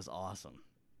Arnell was awesome.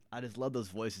 I just love those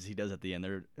voices he does at the end.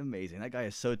 They're amazing. That guy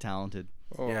is so talented.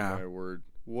 Oh, my word.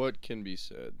 What can be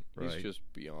said? Right. He's just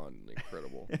beyond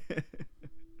incredible.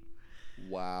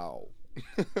 Wow.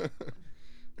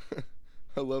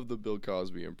 I love the Bill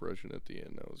Cosby impression at the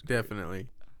end. That was great. Definitely.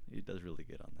 He does really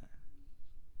good on that.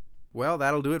 Well,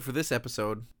 that'll do it for this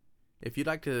episode. If you'd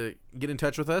like to get in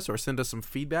touch with us or send us some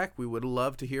feedback, we would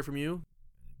love to hear from you.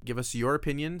 Give us your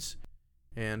opinions.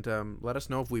 And let us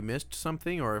know if we missed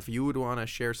something, or if you would want to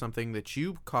share something that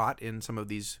you caught in some of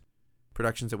these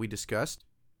productions that we discussed.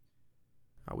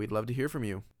 We'd love to hear from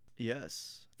you.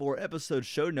 Yes. For episode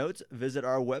show notes, visit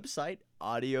our website,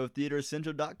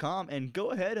 audiotheatercentral.com, and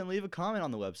go ahead and leave a comment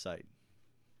on the website.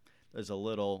 There's a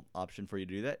little option for you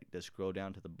to do that. Just scroll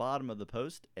down to the bottom of the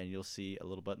post, and you'll see a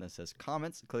little button that says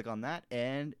comments. Click on that,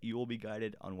 and you will be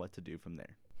guided on what to do from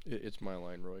there. It's my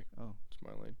line, Roy. Oh. It's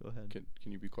my line. Go ahead.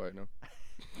 Can you be quiet now?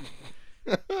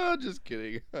 Just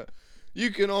kidding. You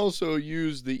can also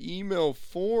use the email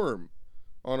form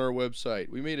on our website.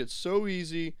 We made it so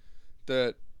easy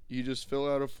that you just fill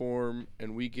out a form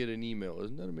and we get an email.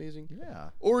 Isn't that amazing? Yeah.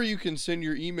 Or you can send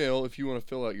your email, if you want to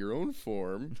fill out your own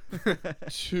form,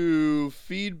 to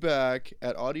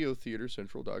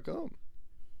feedback@audiotheatercentral.com.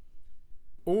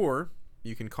 Or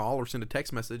you can call or send a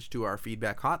text message to our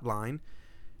feedback hotline,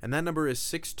 and that number is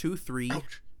 623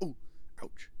 Ouch. Oh,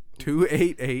 ouch.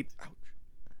 288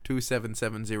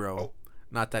 2770.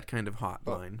 Not that kind of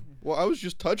hotline. Well, I was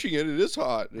just touching it. It is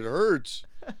hot. It hurts.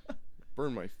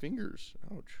 Burn my fingers.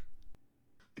 Ouch.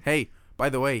 Hey, by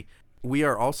the way, we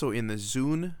are also in the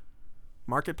Zune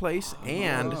marketplace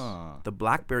and the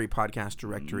BlackBerry podcast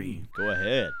directory. Go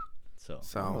ahead. So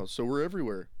So we're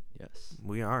everywhere. yes.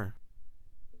 We are.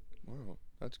 Wow,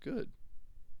 that's good.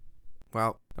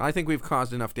 Well, I think we've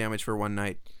caused enough damage for one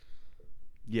night.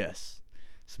 Yes.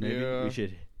 So maybe Yeah. we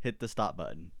should hit the stop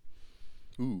button.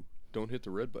 Ooh, don't hit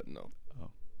the red button though. Oh.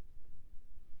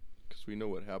 Because we know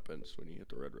what happens when you hit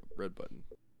the red button.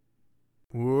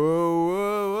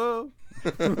 Whoa,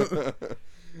 whoa, whoa.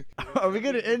 Are we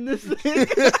gonna end this thing?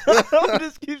 It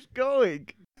just keeps going.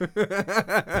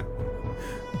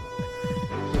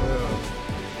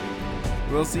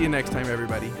 We'll see you next time,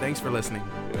 everybody. Thanks for listening.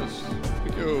 Yes.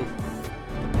 Thank you.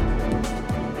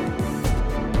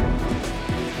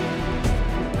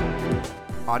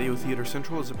 Audio Theater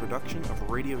Central is a production of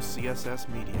Radio CSS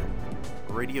Media.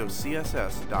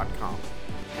 RadioCSS.com.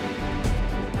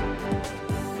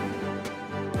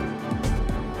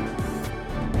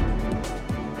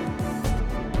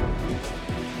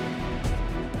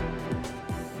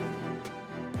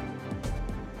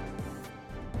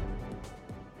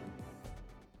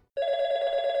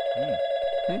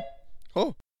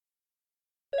 Oh.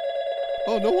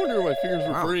 Oh, no wonder my fingers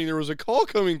were Wow. burning. There was a call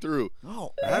coming through.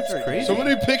 Oh, That's crazy.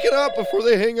 Somebody pick it up before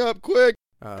they hang up, quick.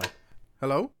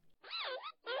 Hello?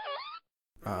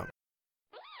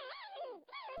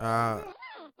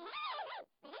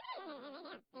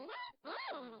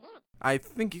 I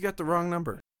think you got the wrong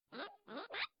number.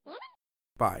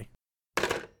 Bye.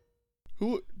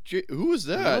 Who was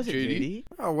that, Was it JD?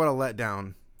 Oh, what a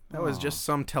letdown. That was Aw. just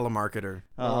some telemarketer.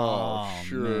 Oh,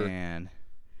 sure. Man.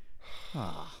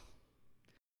 Ah,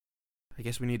 I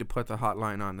guess we need to put the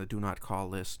hotline on the do not call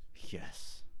list.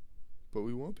 yes. But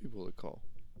we want people to call.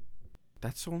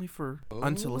 That's only for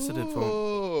unsolicited phone.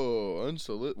 Oh,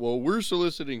 unsolicited. Well, we're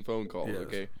soliciting phone calls, Yes.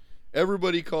 okay?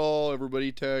 Everybody call,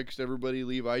 everybody text, everybody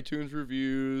leave iTunes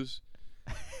reviews.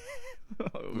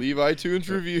 Leave iTunes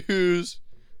reviews.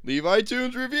 Leave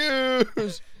iTunes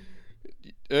reviews.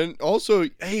 And also,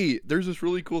 hey, there's this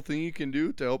really cool thing you can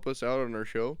do to help us out on our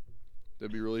show.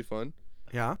 That'd be really fun.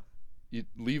 Yeah? You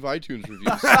leave iTunes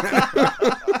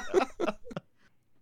reviews.